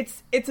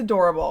 It's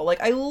adorable.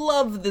 Like, I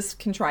love this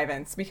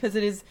contrivance because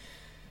it is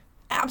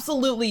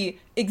absolutely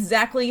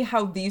exactly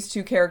how these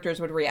 2 characters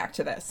would react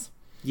to this.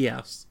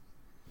 Yes.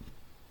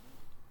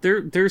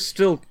 They're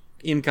still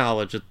in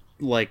college.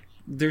 Like,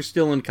 they're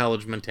still in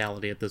college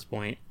mentality at this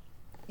point.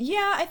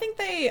 Yeah, I think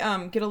they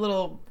get a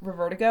little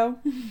vertigo.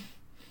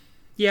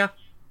 Yeah.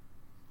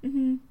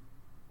 Mm-hmm.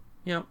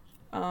 Yep.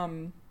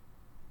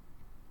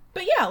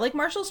 But yeah, like,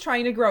 Marshall's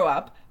trying to grow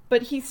up,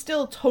 but he's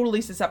still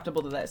totally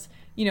susceptible to this.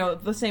 You know,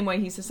 the same way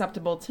he's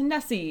susceptible to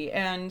Nessie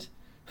and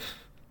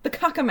the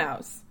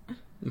Cockamouse.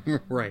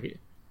 Right.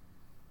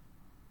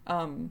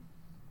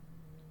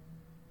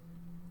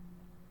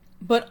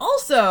 But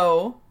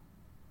also...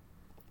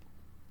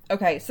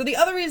 Okay, so the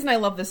other reason I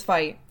love this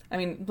fight... I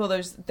mean, well,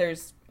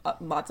 there's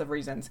lots of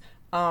reasons.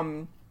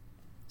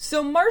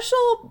 So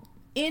Marshall,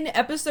 in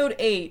episode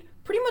 8,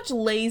 pretty much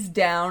lays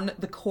down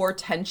the core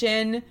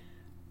tension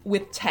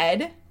with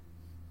Ted.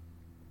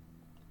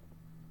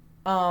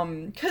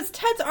 Because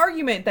Ted's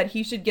argument that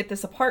he should get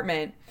this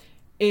apartment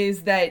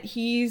is that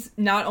he's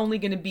not only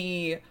going to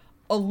be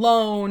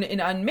alone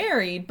and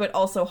unmarried, but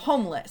also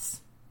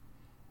homeless.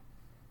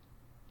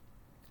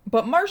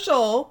 But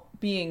Marshall,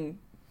 being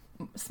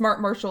smart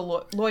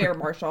Marshall, lawyer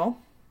Marshall,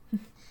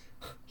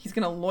 he's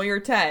gonna lawyer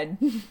Ted.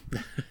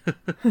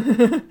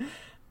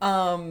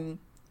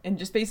 And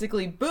just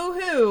basically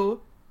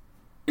boo-hoo.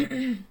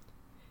 And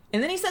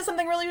then he says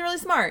something really, really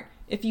smart.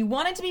 If you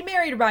wanted to be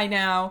married right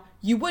now,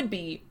 you would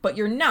be, but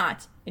you're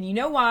not. And you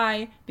know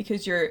why?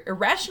 Because you're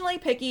irrationally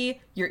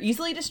picky, you're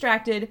easily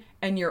distracted,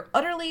 and you're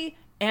utterly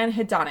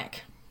anhedonic.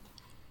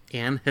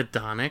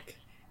 Anhedonic?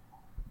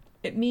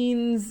 It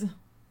means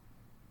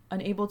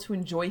unable to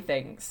enjoy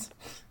things.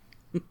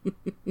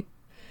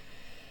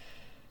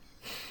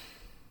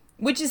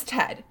 Which is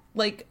Ted.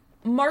 Like,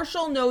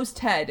 Marshall knows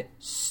Ted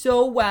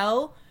so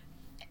well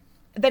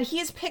that he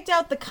has picked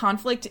out the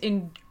conflict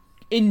in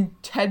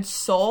Ted's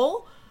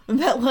soul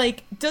that,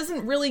 like,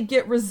 doesn't really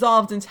get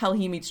resolved until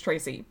he meets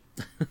Tracy.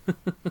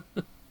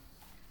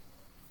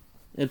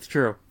 It's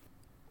true.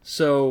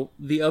 So,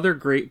 the other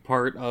great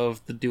part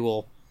of the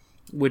duel,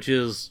 which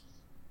is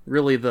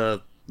really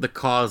the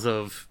cause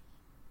of,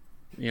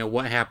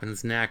 what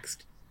happens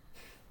next.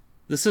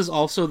 This is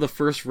also the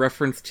first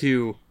reference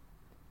to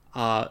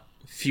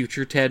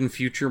future Ted and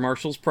future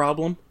Marshall's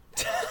problem.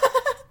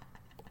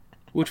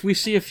 Which we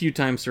see a few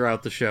times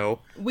throughout the show.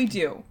 We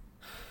do.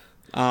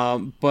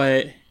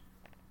 But,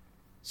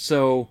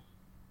 so,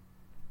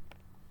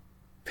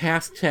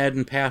 past Ted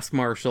and past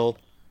Marshall,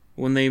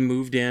 when they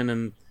moved in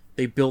and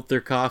they built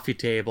their coffee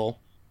table,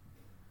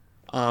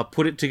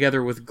 put it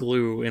together with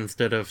glue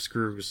instead of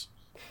screws.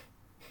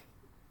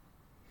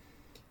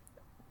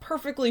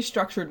 Perfectly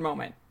structured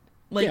moment.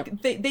 Like,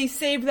 yeah. they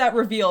saved that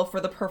reveal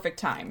for the perfect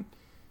time.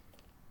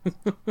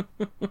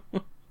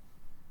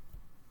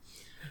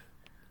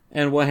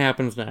 And what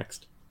happens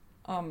next?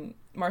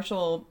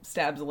 Marshall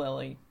stabs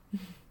Lily.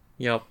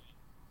 Yep.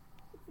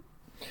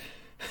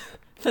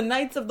 The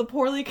Knights of the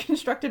Poorly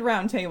Constructed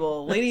Round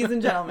Table, ladies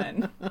and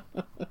gentlemen.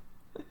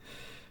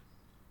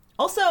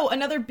 Also,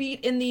 another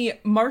beat in the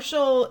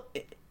Marshall,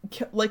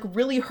 like,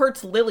 really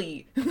hurts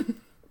Lily.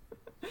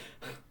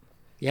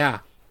 Yeah.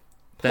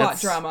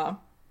 Plot drama.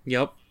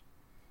 Yep.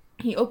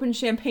 He opens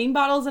champagne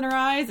bottles in her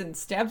eyes and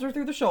stabs her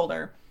through the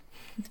shoulder.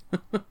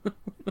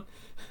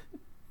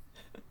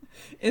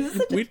 Is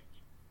this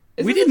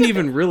we didn't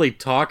even really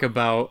talk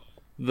about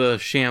the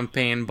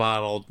champagne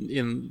bottle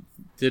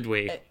did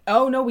we?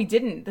 Oh no, we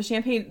didn't. The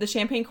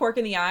champagne cork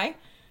in the eye?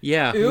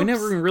 Yeah, Oops. We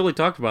never even really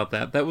talked about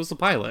that. That was the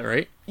pilot,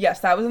 right? Yes,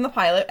 that was in the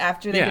pilot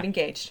after they get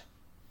engaged.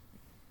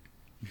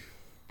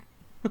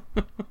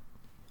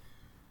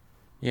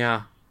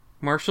 Yeah.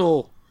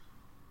 Marshall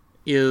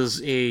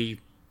is a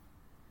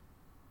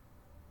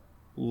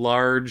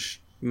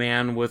large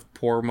man with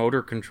poor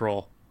motor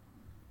control.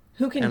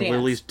 Who can dance? And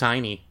Lily's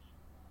tiny.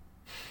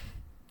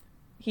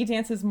 He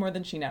dances more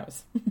than she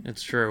knows.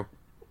 It's true.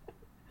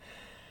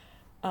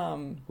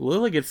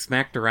 Lily gets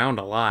smacked around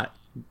a lot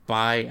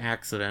by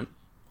accident.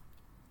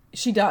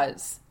 She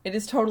does. It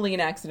is totally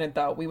an accident,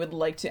 though. We would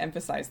like to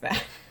emphasize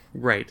that.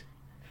 Right.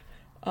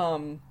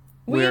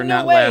 We are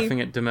not laughing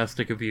at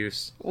domestic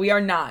abuse. We are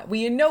not.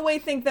 We in no way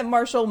think that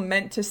Marshall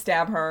meant to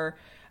stab her.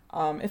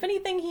 If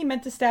anything, he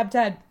meant to stab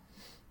Ted.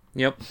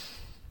 Yep.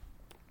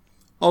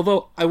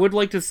 Although, I would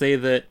like to say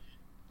that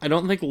I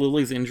don't think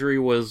Lily's injury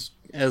was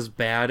as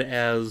bad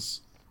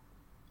as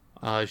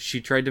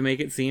she tried to make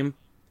it seem.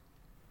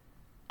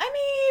 I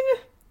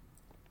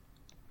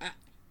mean...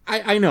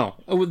 I know.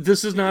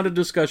 This is not a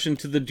discussion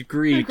to the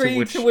degree to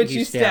which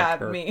you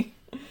stabbed her. me.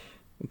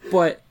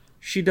 But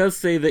she does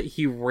say that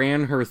he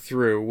ran her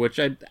through, which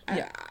I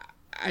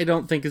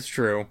don't think is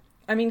true.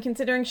 I mean,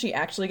 considering she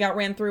actually got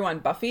ran through on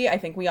Buffy, I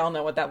think we all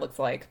know what that looks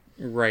like.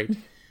 Right.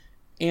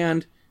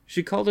 And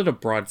she called it a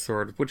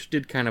broadsword, which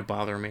did kind of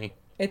bother me.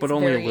 It's but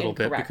only a very little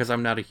bit, incorrect. because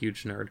I'm not a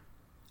huge nerd.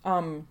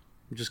 I'm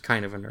just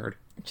kind of a nerd.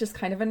 Just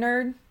kind of a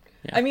nerd?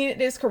 Yeah. I mean, it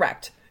is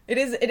correct. It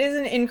is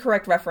an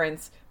incorrect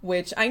reference,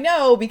 which I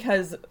know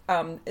because,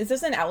 is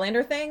this an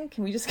Outlander thing?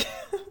 Can we just...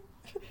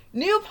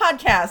 New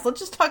podcast! Let's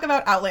just talk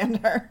about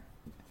Outlander.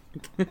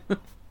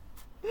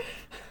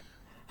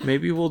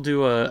 Maybe we'll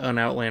do an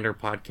Outlander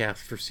podcast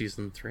for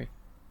season 3.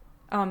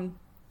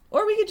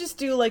 Or we could just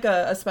do, like,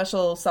 a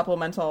special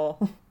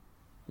supplemental...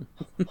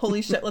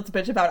 Holy shit, let's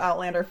bitch about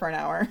Outlander for an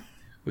hour.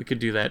 We could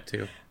do that,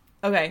 too.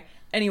 Okay,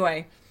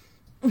 anyway.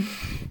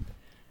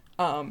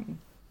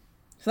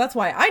 So that's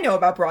why I know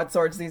about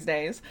broadswords these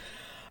days.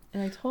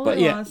 And I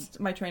totally lost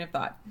my train of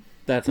thought.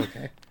 That's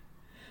okay.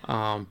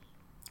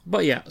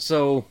 But yeah,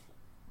 so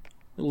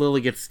Lily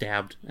gets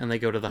stabbed and they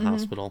go to the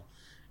hospital.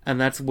 And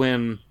that's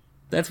when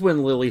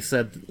Lily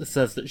says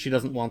that she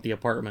doesn't want the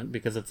apartment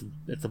because it's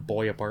a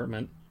boy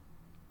apartment.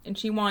 And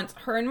she wants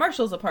her and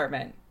Marshall's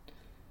apartment.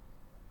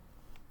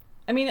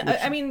 I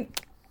mean,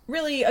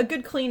 really, a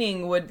good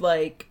cleaning would,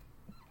 like,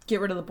 get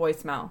rid of the boy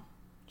smell.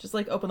 Just,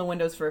 like, open the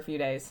windows for a few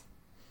days.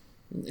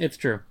 It's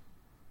true.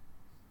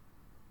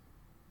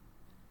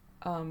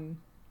 Not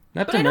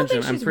to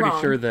mention, I'm pretty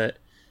sure that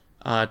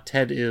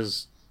Ted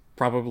is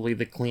probably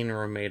the cleaner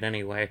roommate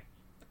anyway.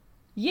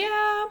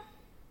 Yeah.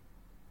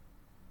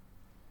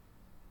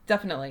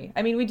 definitely.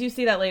 I mean, we do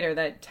see that later,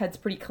 that Ted's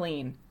pretty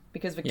clean,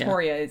 because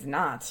Victoria is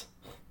not.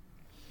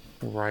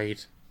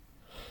 Right.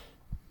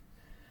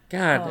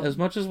 God, as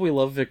much as we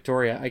love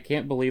Victoria, I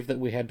can't believe that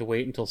we had to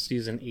wait until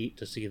season 8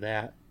 to see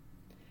that.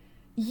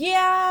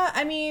 Yeah,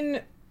 I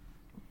mean...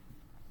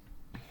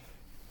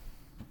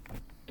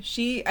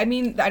 I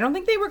don't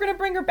think they were going to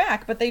bring her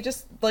back, but they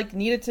just, like,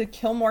 needed to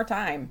kill more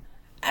time.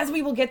 As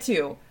we will get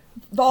to.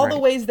 All the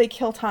ways they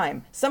kill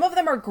time. Some of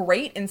them are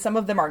great, and some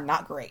of them are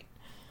not great.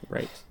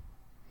 Right.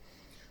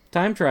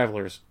 Time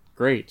travelers,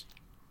 great.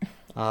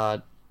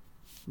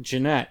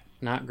 Jeanette,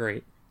 not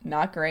great.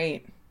 Not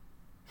great.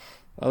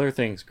 Other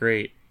things,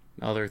 great.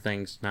 Other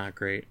things, not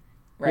great.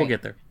 Right. We'll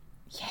get there.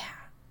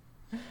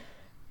 Yeah.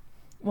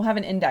 We'll have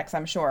an index,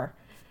 I'm sure.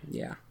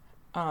 Yeah.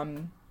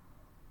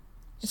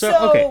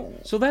 So okay.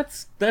 So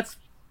that's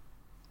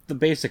the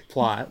basic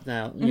plot.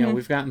 Now, you know,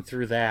 we've gotten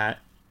through that.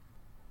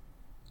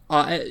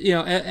 You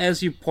know,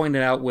 as you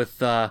pointed out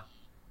with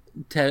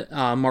Ted,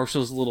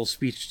 Marshall's little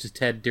speech to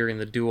Ted during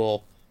the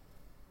duel,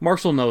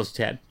 Marshall knows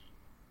Ted.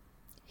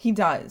 He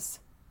does.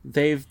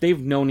 They've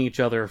known each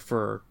other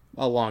for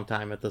a long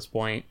time at this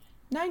point.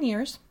 9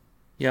 years.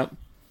 Yep.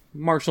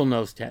 Marshall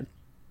knows Ted.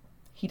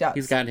 He does.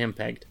 He's got him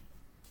pegged.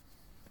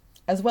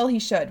 As well he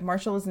should.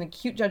 Marshall is an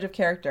acute judge of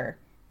character,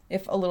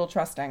 if a little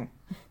trusting.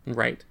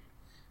 Right.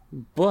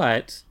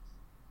 But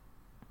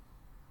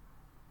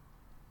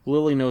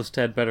Lily knows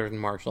Ted better than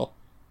Marshall.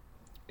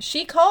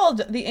 She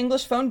called the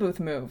English phone booth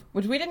move,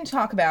 which we didn't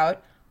talk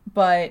about,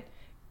 but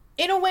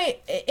in a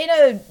way, in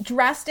a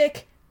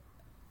drastic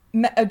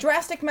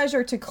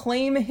measure to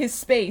claim his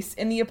space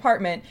in the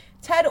apartment,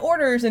 Ted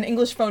orders an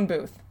English phone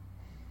booth.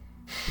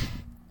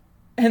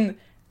 And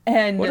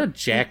what a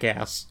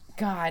jackass.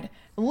 God.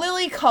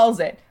 Lily calls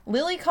it.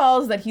 Lily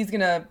calls that he's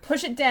gonna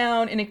push it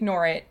down and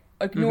ignore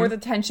the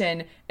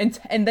tension, and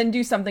then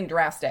do something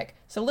drastic.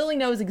 So Lily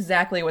knows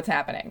exactly what's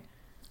happening.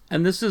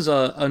 And this is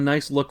a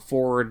nice look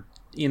forward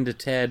into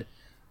Ted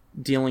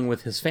dealing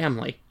with his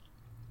family.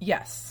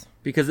 Yes.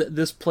 Because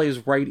this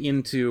plays right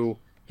into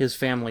his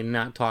family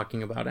not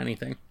talking about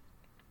anything.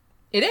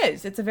 It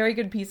is. It's a very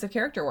good piece of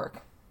character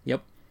work.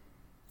 Yep.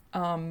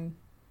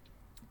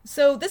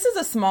 So this is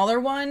a smaller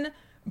one,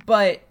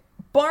 but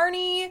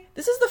Barney,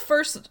 this is the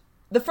first,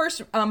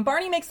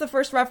 Barney makes the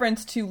first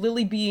reference to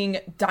Lily being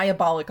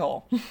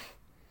diabolical.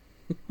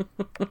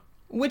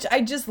 Which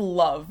I just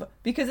love,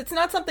 because it's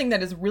not something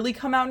that has really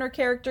come out in her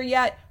character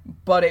yet,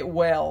 but it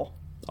will.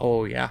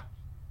 Oh, yeah.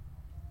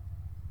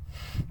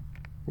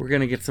 We're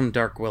gonna get some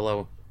Dark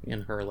Willow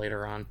in her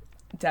later on.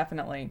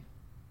 Definitely.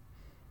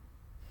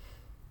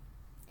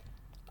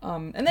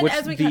 And then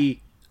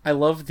I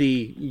love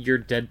the "you're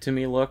dead to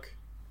me" look.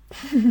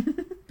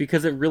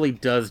 Because it really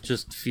does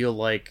just feel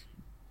like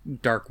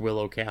Dark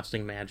Willow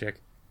casting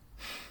magic.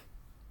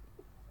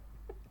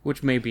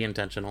 Which may be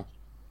intentional.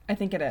 I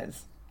think it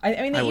is. I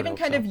mean, they even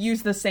kind of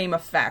use the same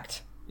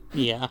effect.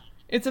 Yeah.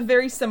 It's a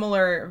very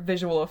similar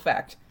visual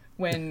effect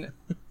when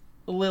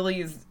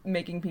Lily is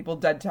making people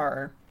dead to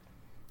her.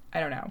 I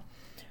don't know.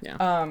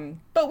 Yeah.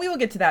 But we will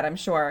get to that, I'm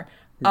sure.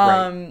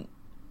 Right.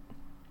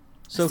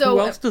 So who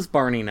else does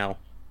Barney know?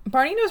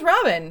 Barney knows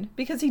Robin,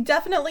 because he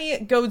definitely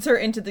goads her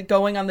into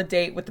going on the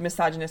date with the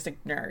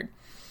misogynistic nerd.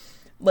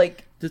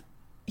 Like,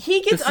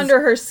 he gets under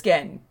her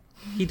skin.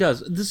 He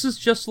does. This is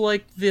just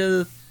like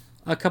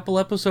a couple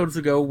episodes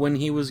ago when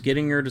he was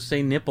getting her to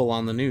say nipple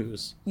on the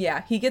news.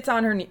 Yeah, he gets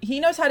on her... He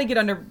knows how to get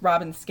under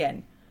Robin's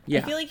skin.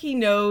 Yeah. I feel like he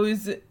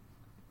knows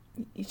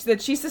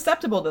that she's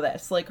susceptible to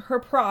this. Like, her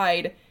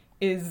pride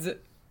is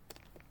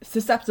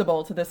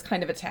susceptible to this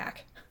kind of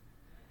attack.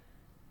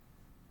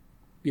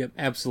 Yep,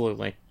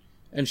 absolutely.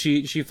 And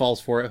she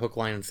falls for it, hook,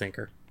 line, and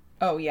sinker.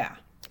 Oh, yeah.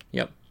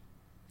 Yep.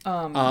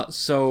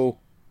 So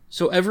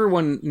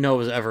everyone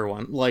knows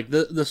everyone. Like,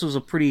 this was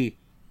a pretty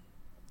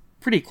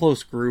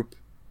close group,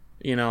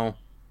 you know.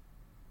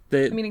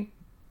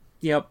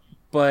 Yep,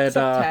 but...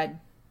 Except Ted.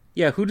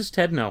 Yeah, who does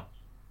Ted know?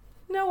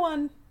 No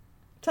one.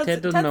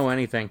 Ted doesn't know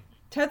anything.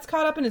 Ted's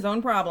caught up in his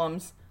own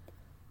problems.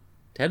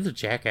 Ted's a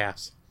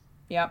jackass.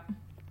 Yep.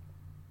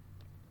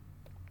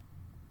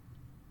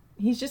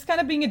 He's just kind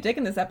of being a dick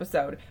in this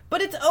episode.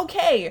 But it's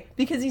okay,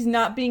 because he's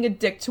not being a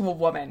dick to a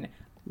woman.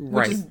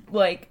 Right. Which is,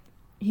 like,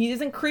 he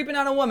isn't creeping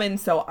on a woman,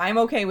 so I'm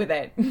okay with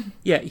it.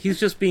 Yeah, he's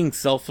just being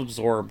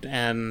self-absorbed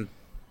and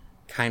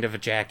kind of a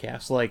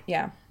jackass. Like,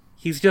 yeah.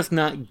 He's just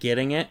not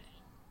getting it.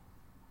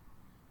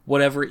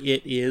 Whatever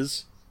it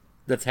is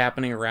that's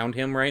happening around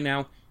him right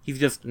now, he's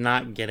just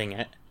not getting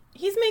it.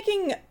 He's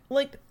making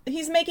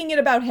it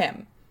about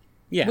him.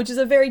 Yeah. Which is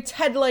a very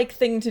Ted-like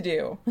thing to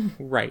do.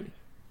 Right.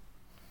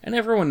 And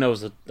everyone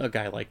knows a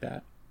guy like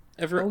that.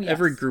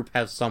 Every group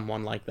has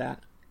someone like that.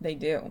 They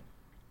do.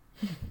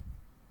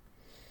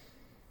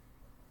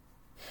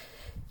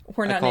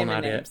 We're not naming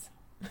names.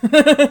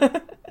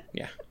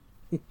 Yeah.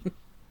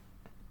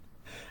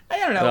 I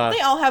don't know.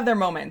 They all have their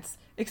moments.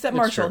 Except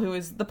Marshall, true. who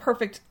is the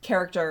perfect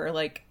character.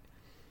 Like,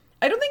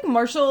 I don't think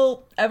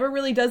Marshall ever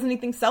really does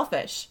anything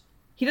selfish.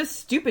 He does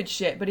stupid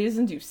shit, but he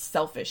doesn't do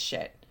selfish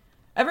shit.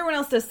 Everyone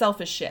else does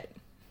selfish shit.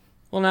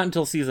 Well, not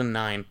until season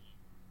 9.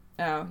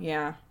 Oh,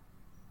 yeah.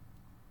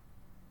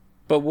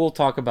 But we'll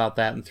talk about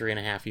that in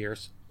 3.5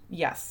 years.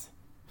 Yes.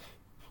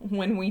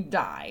 When we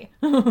die.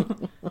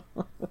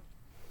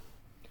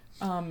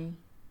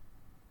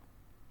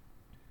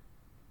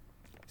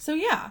 So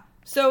yeah.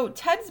 So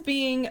Ted's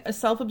being a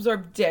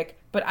self-absorbed dick,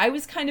 but I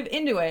was kind of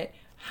into it.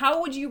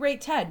 How would you rate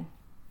Ted?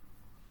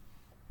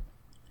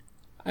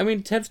 I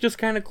mean, Ted's just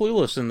kind of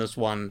clueless in this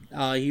one.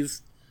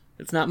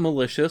 It's not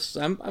malicious.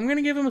 I'm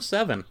gonna give him a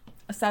 7.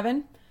 A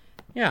 7?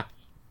 Yeah.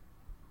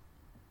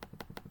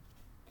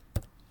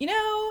 You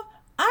know,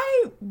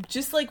 I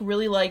just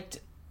really liked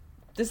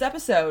this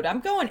episode. I'm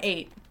going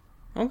 8.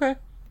 Okay.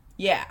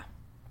 Yeah.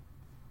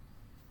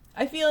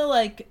 I feel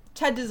like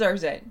Ted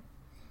deserves it.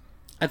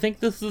 I think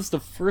this is the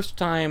first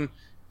time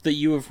that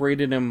you have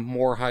rated him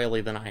more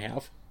highly than I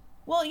have.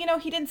 Well,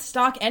 he didn't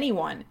stalk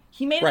anyone.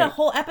 He made it a Right.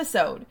 whole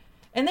episode.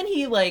 And then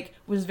he,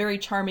 was very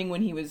charming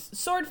when he was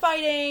sword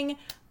fighting.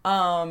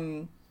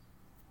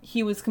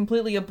 He was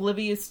completely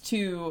oblivious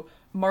to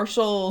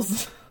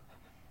Marshall's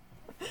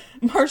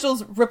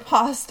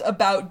riposte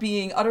about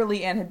being utterly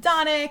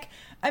anhedonic.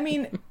 I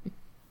mean,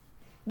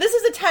 this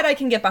is a Ted I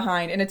can get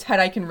behind and a Ted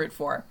I can root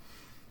for.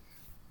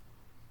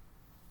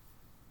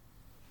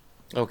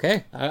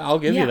 Okay, I'll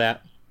give Yeah. you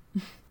that.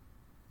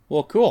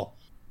 Well, cool.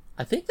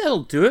 I think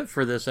that'll do it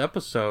for this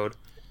episode.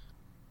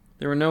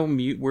 There were no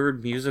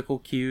weird musical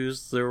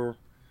cues. There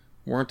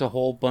weren't a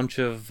whole bunch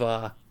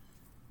of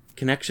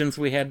connections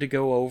we had to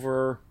go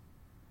over.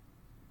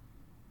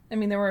 I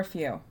mean, there were a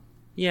few.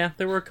 Yeah,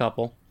 there were a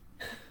couple.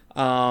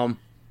 Do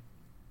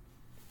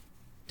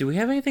we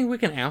have anything we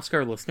can ask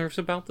our listeners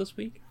about this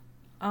week?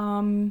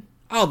 Oh,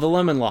 the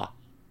lemon law.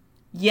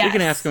 Yes. We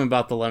can ask them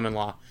about the lemon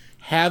law.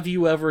 Have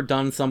you ever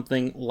done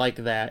something like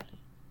that?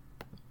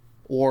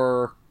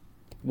 Or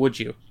would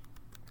you?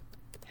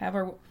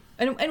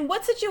 And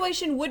what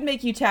situation would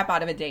make you tap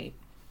out of a date?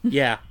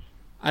 Yeah.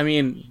 I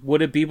mean,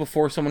 would it be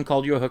before someone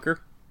called you a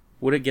hooker?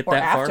 Would it get Or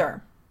that after?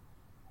 far?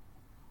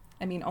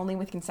 I mean, only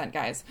with consent,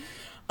 guys.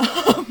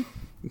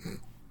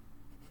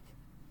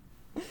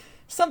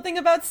 Something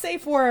about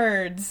safe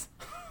words.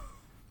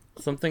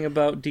 Something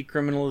about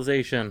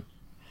decriminalization.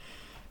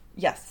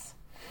 Yes.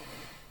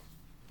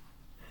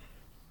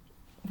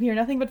 We are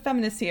nothing but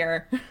feminists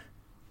here.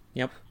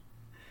 Yep.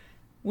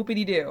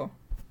 Whoopity-doo.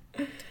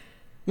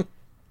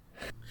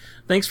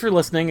 Thanks for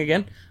listening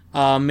again.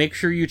 Make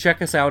sure you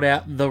check us out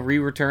at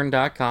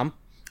therereturn.com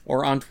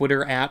or on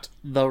Twitter at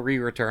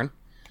therereturn.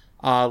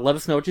 Let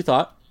us know what you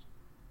thought.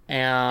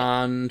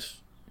 And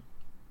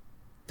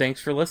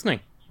thanks for listening.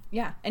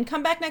 Yeah, and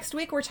come back next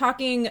week. We're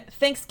talking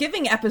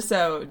Thanksgiving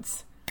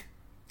episodes.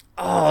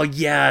 Oh,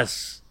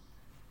 yes.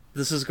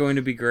 This is going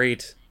to be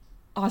great.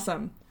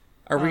 Awesome.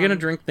 Are we going to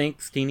drink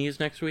Thanksgivings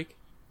next week?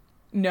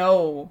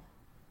 No.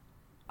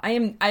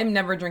 I'm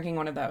never drinking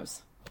one of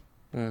those.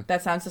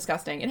 That sounds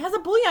disgusting. It has a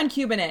bouillon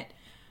cube in it.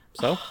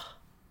 So?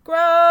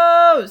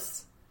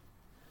 Gross.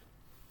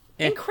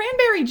 Eh. And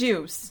cranberry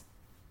juice.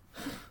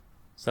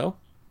 So?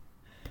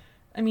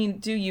 I mean,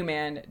 do you,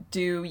 man.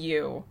 Do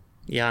you.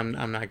 Yeah,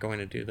 I'm not going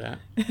to do that.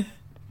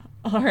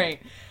 All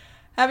right.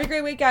 Have a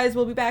great week, guys.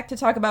 We'll be back to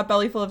talk about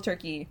Belly Full of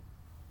Turkey.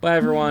 Bye,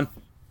 everyone.